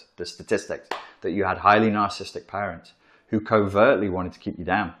likelihood, the statistics, that you had highly narcissistic parents who covertly wanted to keep you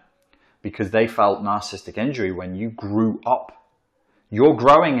down because they felt narcissistic injury when you grew up. You're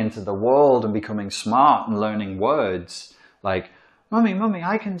growing into the world and becoming smart and learning words like, Mummy,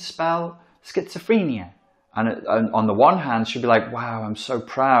 I can spell schizophrenia. And on the one hand, she'll be like, wow, I'm so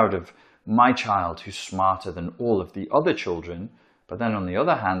proud of my child who's smarter than all of the other children. But then on the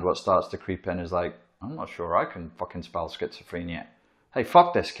other hand, what starts to creep in is like, I'm not sure I can fucking spell schizophrenia. Hey,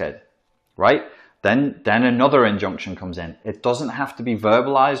 fuck this kid, right? Then another injunction comes in. It doesn't have to be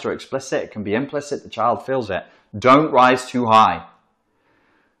verbalized or explicit. It can be implicit. The child feels it. Don't rise too high.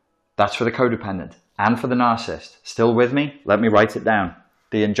 That's for the codependent and for the narcissist. Still with me? Let me write it down.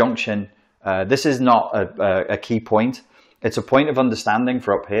 The injunction, this is not a key point. It's a point of understanding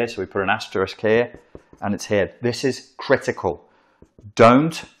for up here. So we put an asterisk here and it's here. This is critical.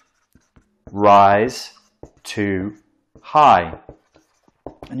 Don't rise too high.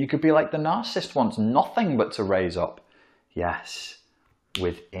 And you could be like, the narcissist wants nothing but to raise up. Yes,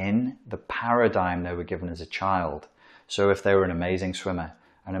 within the paradigm they were given as a child. So if they were an amazing swimmer,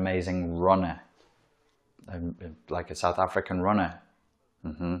 an amazing runner, like a South African runner,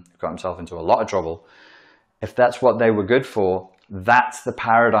 got himself into a lot of trouble. If that's what they were good for, that's the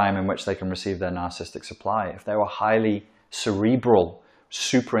paradigm in which they can receive their narcissistic supply. If they were highly cerebral,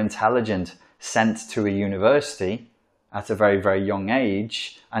 super intelligent, sent to a university at a very, very young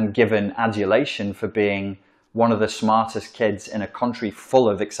age and given adulation for being one of the smartest kids in a country full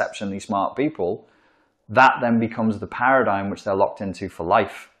of exceptionally smart people, that then becomes the paradigm which they're locked into for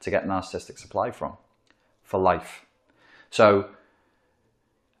life to get narcissistic supply from. For life. So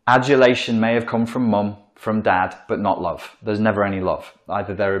adulation may have come from mum, from dad, but not love. There's never any love.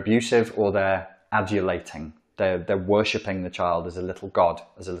 Either they're abusive or they're adulating. They're worshipping the child as a little god,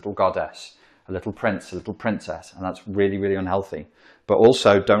 as a little goddess, a little prince, a little princess, and that's really, really unhealthy. But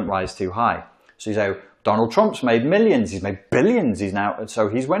also, don't rise too high. So you say, Donald Trump's made millions, he's made billions, he's now, so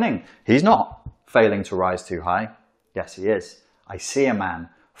he's winning. He's not failing to rise too high. Yes, he is. I see a man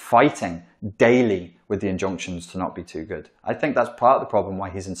fighting daily with the injunctions to not be too good. I think that's part of the problem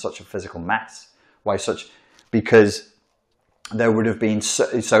why he's in such a physical mess. Because there would have been,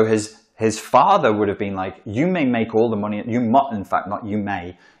 so his father would have been like, you may make all the money, you must, in fact, not you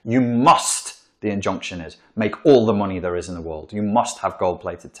may, you must, the injunction is, make all the money there is in the world. You must have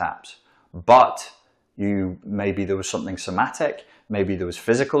gold-plated taps. But maybe there was something somatic, maybe there was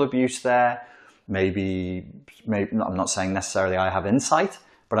physical abuse there, maybe I'm not saying necessarily I have insight,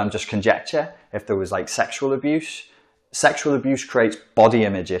 but I'm just conjecture. If there was like sexual abuse creates body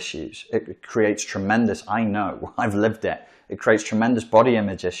image issues. It creates tremendous, I know, I've lived it. It creates tremendous body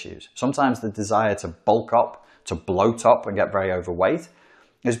image issues. Sometimes the desire to bulk up, to bloat up and get very overweight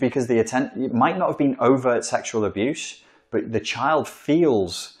is because it might not have been overt sexual abuse, but the child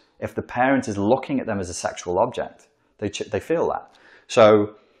feels if the parent is looking at them as a sexual object. They feel that.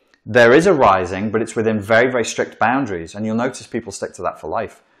 So there is a rising, but it's within very, very strict boundaries. And you'll notice people stick to that for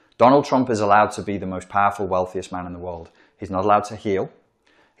life. Donald Trump is allowed to be the most powerful, wealthiest man in the world. He's not allowed to heal.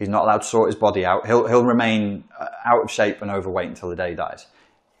 He's not allowed to sort his body out. He'll remain out of shape and overweight until the day he dies.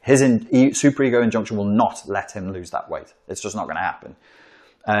 His superego injunction will not let him lose that weight. It's just not going to happen.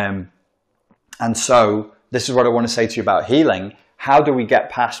 And so this is what I want to say to you about healing. How do we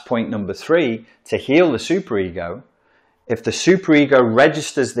get past point number 3 to heal the superego? If the superego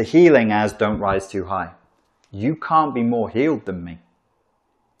registers the healing as don't rise too high, you can't be more healed than me.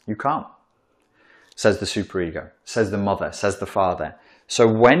 You can't, says the superego, says the mother, says the father. So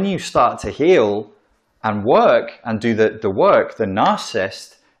when you start to heal and work and do the work, the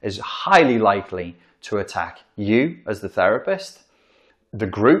narcissist is highly likely to attack you as the therapist, the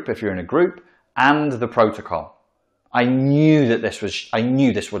group, if you're in a group, and the protocol. I knew this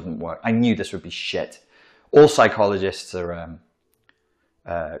wouldn't work. I knew this would be shit. All psychologists are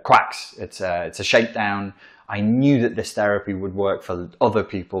quacks. It's a shakedown. I knew that this therapy would work for other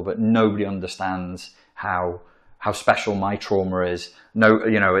people, but nobody understands how special my trauma is. No,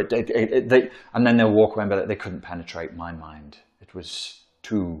 and then they'll walk away and be like, they couldn't penetrate my mind. It was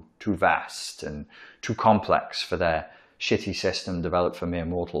too vast and too complex for their shitty system developed for mere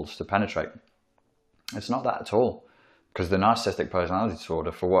mortals to penetrate. It's not that at all, because the narcissistic personality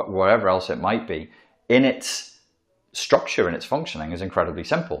disorder, for whatever else it might be, in its structure and its functioning is incredibly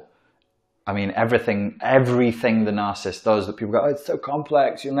simple. I mean, everything the narcissist does that people go, oh, it's so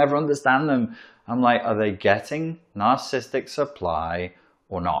complex, you'll never understand them. I'm like, are they getting narcissistic supply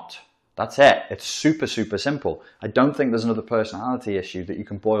or not? That's it. It's super, super simple. I don't think there's another personality issue that you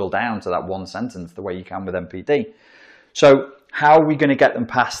can boil down to that one sentence the way you can with NPD. So how are we going to get them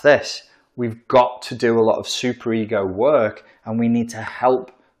past this? We've got to do a lot of superego work, and we need to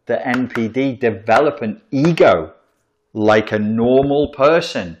help the NPD develop an ego like a normal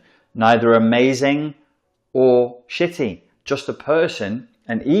person, neither amazing or shitty, just a person,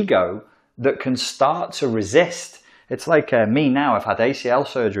 an ego that can start to resist. It's like me now, I've had ACL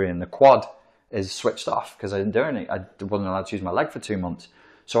surgery and the quad is switched off because I didn't do anything. I wasn't allowed to use my leg for 2 months.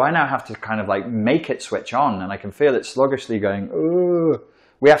 So I now have to kind of like make it switch on, and I can feel it sluggishly going, oh,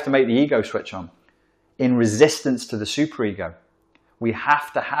 we have to make the ego switch on in resistance to the superego. We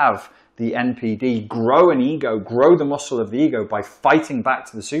have to have the NPD grow an ego, grow the muscle of the ego by fighting back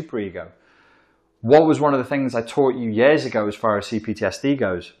to the superego. What was one of the things I taught you years ago as far as CPTSD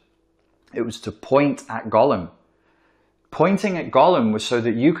goes? It was to point at Gollum. Pointing at Gollum was so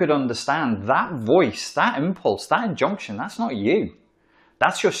that you could understand that voice, that impulse, that injunction, that's not you.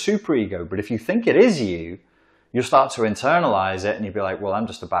 That's your superego. But if you think it is you, you'll start to internalize it and you'll be like, well, I'm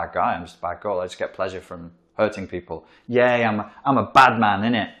just a bad guy. I'm just a bad girl. I just get pleasure from hurting people. Yay, I'm a bad man,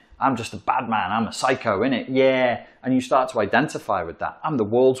 innit? I'm just a bad man. I'm a psycho, innit? Yeah. And you start to identify with that. I'm the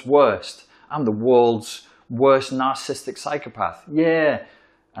world's worst. I'm the world's worst narcissistic psychopath. Yeah.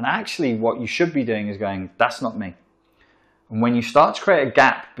 And actually what you should be doing is going, that's not me. And when you start to create a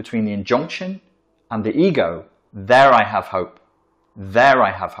gap between the injunction and the ego, there I have hope. There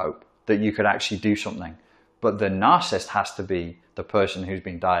I have hope that you could actually do something. But the narcissist has to be the person who's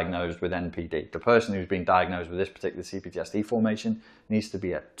been diagnosed with NPD. The person who's been diagnosed with this particular CPTSD formation needs to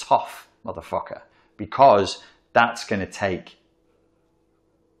be a tough motherfucker, because that's going to take,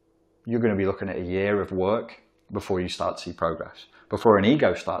 you're going to be looking at a year of work before you start to see progress, before an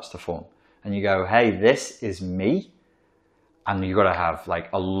ego starts to form. And you go, hey, this is me. And you've got to have like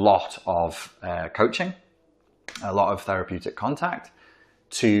a lot of coaching, a lot of therapeutic contact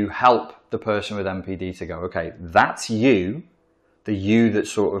to help the person with NPD to go, okay, that's you, the you that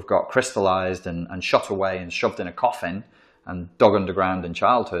sort of got crystallized and shot away and shoved in a coffin and dug underground in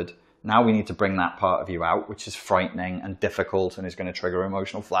childhood. Now we need to bring that part of you out, which is frightening and difficult and is going to trigger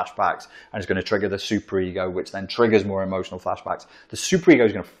emotional flashbacks and is going to trigger the superego, which then triggers more emotional flashbacks. The superego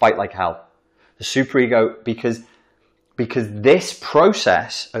is going to fight like hell. The superego, because this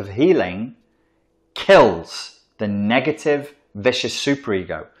process of healing kills the negative, vicious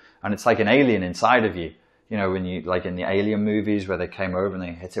superego. And it's like an alien inside of you. You know, when you, like in the Alien movies where they came over and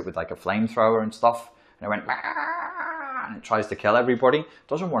they hit it with like a flamethrower and stuff, and it went, and it tries to kill everybody. It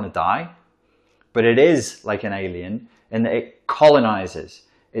doesn't want to die. But it is like an alien in that it colonizes.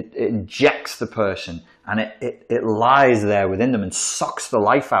 It injects the person and it lies there within them and sucks the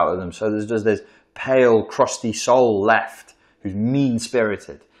life out of them. So there's just this pale, crusty soul left who's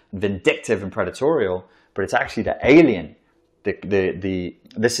mean-spirited, vindictive and predatorial, but it's actually the alien.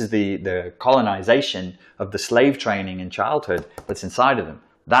 This is the colonization of the slave training in childhood that's inside of them.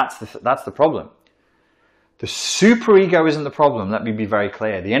 That's the problem. The superego isn't the problem. Let me be very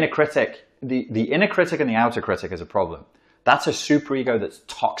clear. The inner critic, the inner critic and the outer critic is a problem. That's a superego that's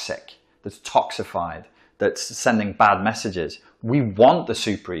toxic, that's toxified, that's sending bad messages. We want the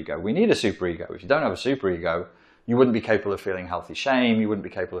superego. We need a superego. If you don't have a superego, you wouldn't be capable of feeling healthy shame. You wouldn't be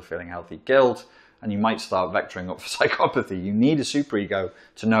capable of feeling healthy guilt. And you might start vectoring up for psychopathy. You need a superego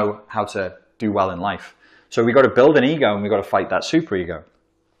to know how to do well in life. So we've got to build an ego and we've got to fight that superego.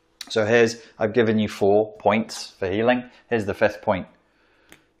 So I've given you 4 points for healing. Here's the 5th point.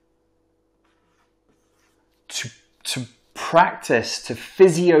 To practice, to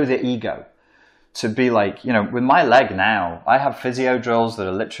physio the ego. To be like, you know, with my leg now, I have physio drills that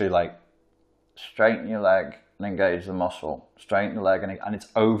are literally like, straighten your leg and engage the muscle, straighten the leg, and it's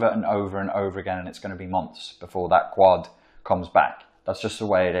over and over and over again, and it's going to be months before that quad comes back. That's just the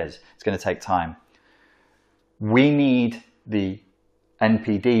way it is. It's going to take time. We need the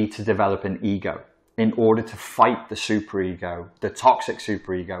NPD to develop an ego in order to fight the superego, the toxic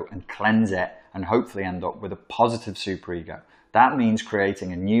superego, and cleanse it and hopefully end up with a positive superego. That means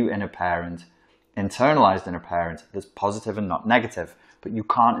creating a new inner parent, internalized inner parent that's positive and not negative. But you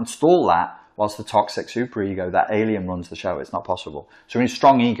can't install that whilst the toxic superego, that alien, runs the show. It's not possible. So we need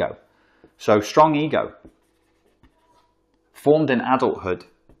strong ego. So strong ego, formed in adulthood,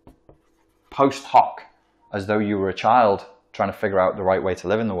 post hoc, as though you were a child trying to figure out the right way to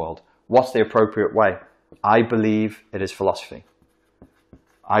live in the world. What's the appropriate way? I believe it is philosophy.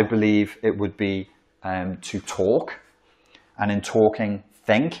 I believe it would be to talk, and in talking,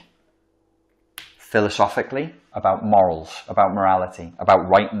 think philosophically about morals, about morality, about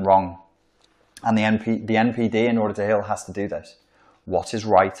right and wrong. And the NPD, in order to heal, has to do this. What is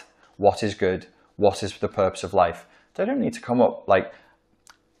right? What is good? What is the purpose of life? They don't need to come up like,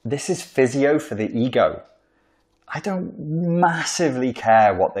 this is physio for the ego. I don't massively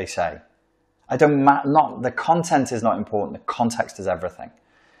care what they say. The content is not important. The context is everything.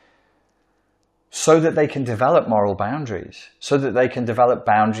 so that they can develop moral boundaries, so that they can develop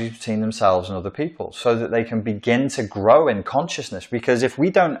boundaries between themselves and other people, so that they can begin to grow in consciousness. Because if we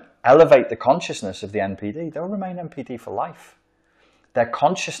don't elevate the consciousness of the NPD, they'll remain NPD for life. Their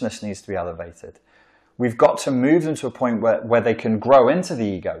consciousness needs to be elevated. We've got to move them to a point where they can grow into the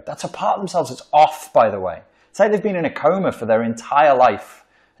ego. That's a part of themselves that's off, by the way. Say they've been in a coma for their entire life,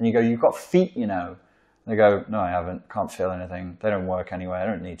 and you go, you've got feet, you know. They go, no, I haven't. Can't feel anything. They don't work anyway. I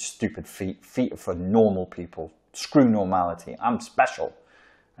don't need stupid feet. Feet are for normal people. Screw normality. I'm special.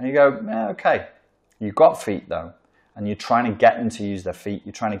 And you go, yeah, okay. You've got feet, though, and you're trying to get them to use their feet.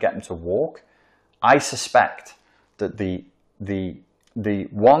 You're trying to get them to walk. I suspect that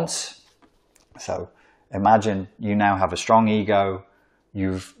so imagine you now have a strong ego.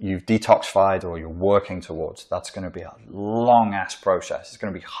 You've detoxified, or you're working towards. That's going to be a long-ass process. It's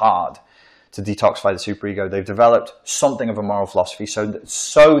going to be hard to detoxify the superego. They've developed something of a moral philosophy so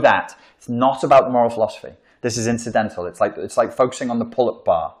that it's not about the moral philosophy. This is incidental. It's like focusing on the pull-up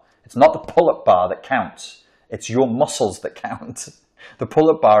bar. It's not the pull-up bar that counts. It's your muscles that count. The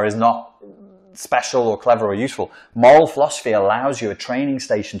pull-up bar is not special or clever or useful. Moral philosophy allows you a training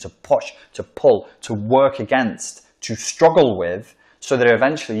station to push, to pull, to work against, to struggle with, so that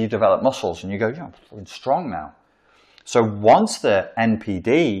eventually you develop muscles and you go, yeah, I'm fucking strong now. So once the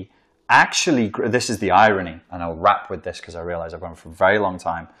NPD actually, this is the irony, and I'll wrap with this because I realize I've gone for a very long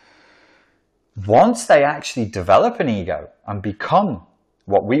time. Once they actually develop an ego and become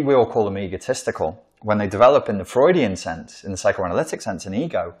what we all call them egotistical, when they develop in the Freudian sense, in the psychoanalytic sense, an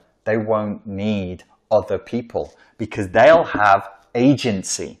ego, they won't need other people because they'll have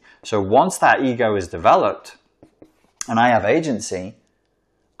agency. So once that ego is developed and I have agency,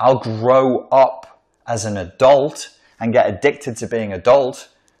 I'll grow up as an adult and get addicted to being adult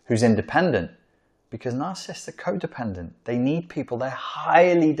who's independent, because narcissists are codependent. They need people. They're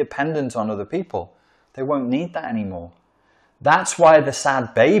highly dependent on other people. They won't need that anymore. That's why the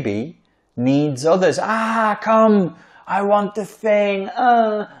sad baby needs others. Come, I want the thing.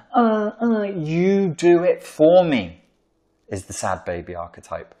 You do it for me is the sad baby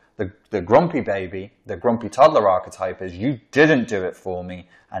archetype. The grumpy baby, the grumpy toddler archetype is you didn't do it for me,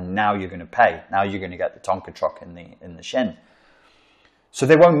 and now you're going to pay. Now you're going to get the Tonka truck in the shin. So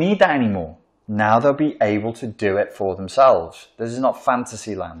they won't need that anymore. Now they'll be able to do it for themselves. This is not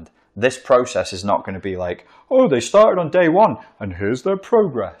fantasy land. This process is not going to be like, oh, they started on day one and here's their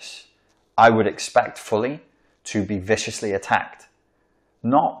progress. I would expect fully to be viciously attacked.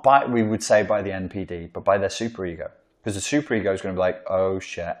 Not by, we would say, by the NPD, but by their superego. Because the superego is going to be like, oh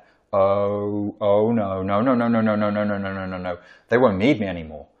shit, oh no. They won't need me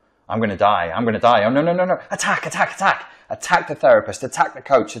anymore. I'm going to die. Oh no. Attack. Attack the therapist, attack the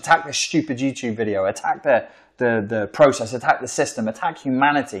coach, attack the stupid YouTube video, attack the process, attack the system, attack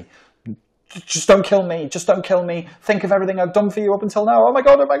humanity. Just don't kill me. Think of everything I've done for you up until now. Oh my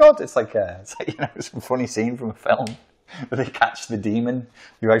God. It's like some funny scene from a film where they catch the demon.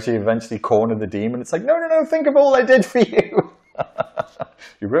 You actually eventually corner the demon. It's like, no, think of all I did for you.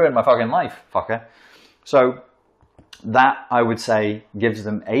 You ruined my fucking life, fucker. So that, I would say, gives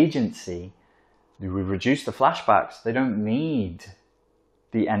them agency. We reduce the flashbacks. They don't need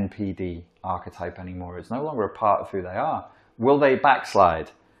the NPD archetype anymore. It's no longer a part of who they are. Will they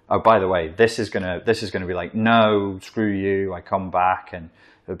backslide? Oh, by the way, this is gonna be like, no, screw you. I come back, and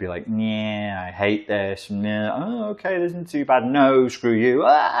it'll be like, yeah, I hate this. Nah, oh, okay, this isn't too bad. No, screw you.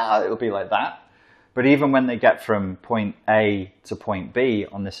 It'll be like that. But even when they get from point A to point B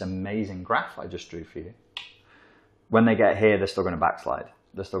on this amazing graph I just drew for you, when they get here, they're still going to backslide.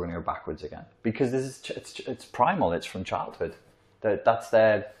 They're still going to go backwards again, because it's primal. It's from childhood. That's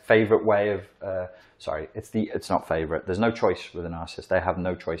their favorite way of. It's not favorite. There's no choice with a narcissist. They have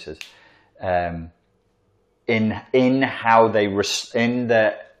no choices in how they in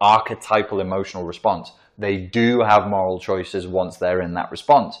the archetypal emotional response. They do have moral choices once they're in that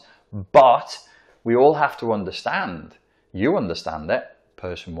response, but we all have to understand. You understand it,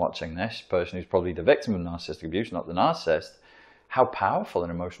 person watching this, person who's probably the victim of narcissistic abuse, not the narcissist. How powerful an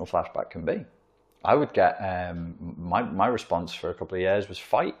emotional flashback can be. I would get, my response for a couple of years was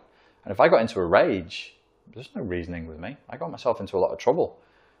fight. And if I got into a rage, there's no reasoning with me. I got myself into a lot of trouble,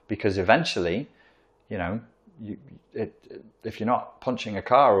 because eventually, if you're not punching a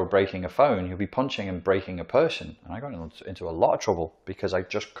car or breaking a phone, you'll be punching and breaking a person. And I got into a lot of trouble because I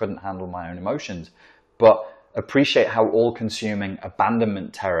just couldn't handle my own emotions. But appreciate how all-consuming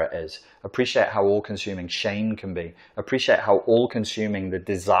abandonment terror is. Appreciate how all-consuming shame can be. Appreciate how all-consuming the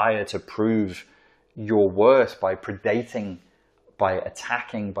desire to prove your worth by predating, by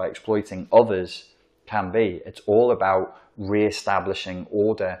attacking, by exploiting others can be. It's all about re-establishing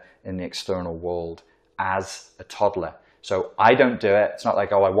order in the external world as a toddler. So I don't do it. It's not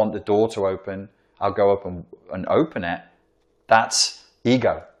like, oh, I want the door to open, I'll go up and open it. That's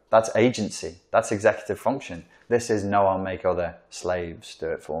ego. That's agency. That's executive function. This is, no, I'll make other slaves do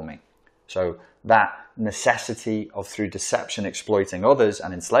it for me. So that necessity of, through deception, exploiting others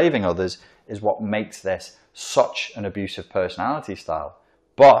and enslaving others is what makes this such an abusive personality style.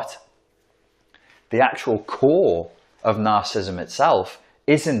 But the actual core of narcissism itself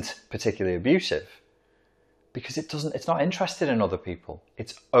isn't particularly abusive, because it's not interested in other people.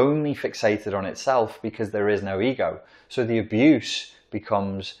 It's only fixated on itself because there is no ego. So the abuse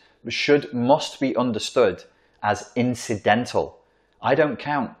must be understood as incidental. I don't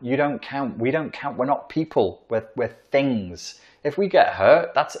count, you don't count, we don't count, we're not people, we're things. If we get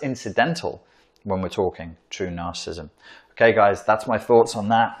hurt, that's incidental when we're talking true narcissism. Okay guys, that's my thoughts on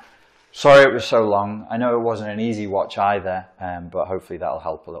that. Sorry it was so long. I know it wasn't an easy watch either, but hopefully that'll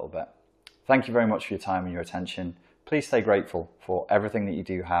help a little bit. Thank you very much for your time and your attention. Please stay grateful for everything that you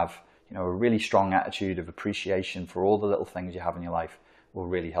do have. You know, a really strong attitude of appreciation for all the little things you have in your life will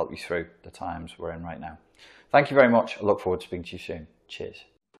really help you through the times we're in right now. Thank you very much. I look forward to speaking to you soon. Cheers.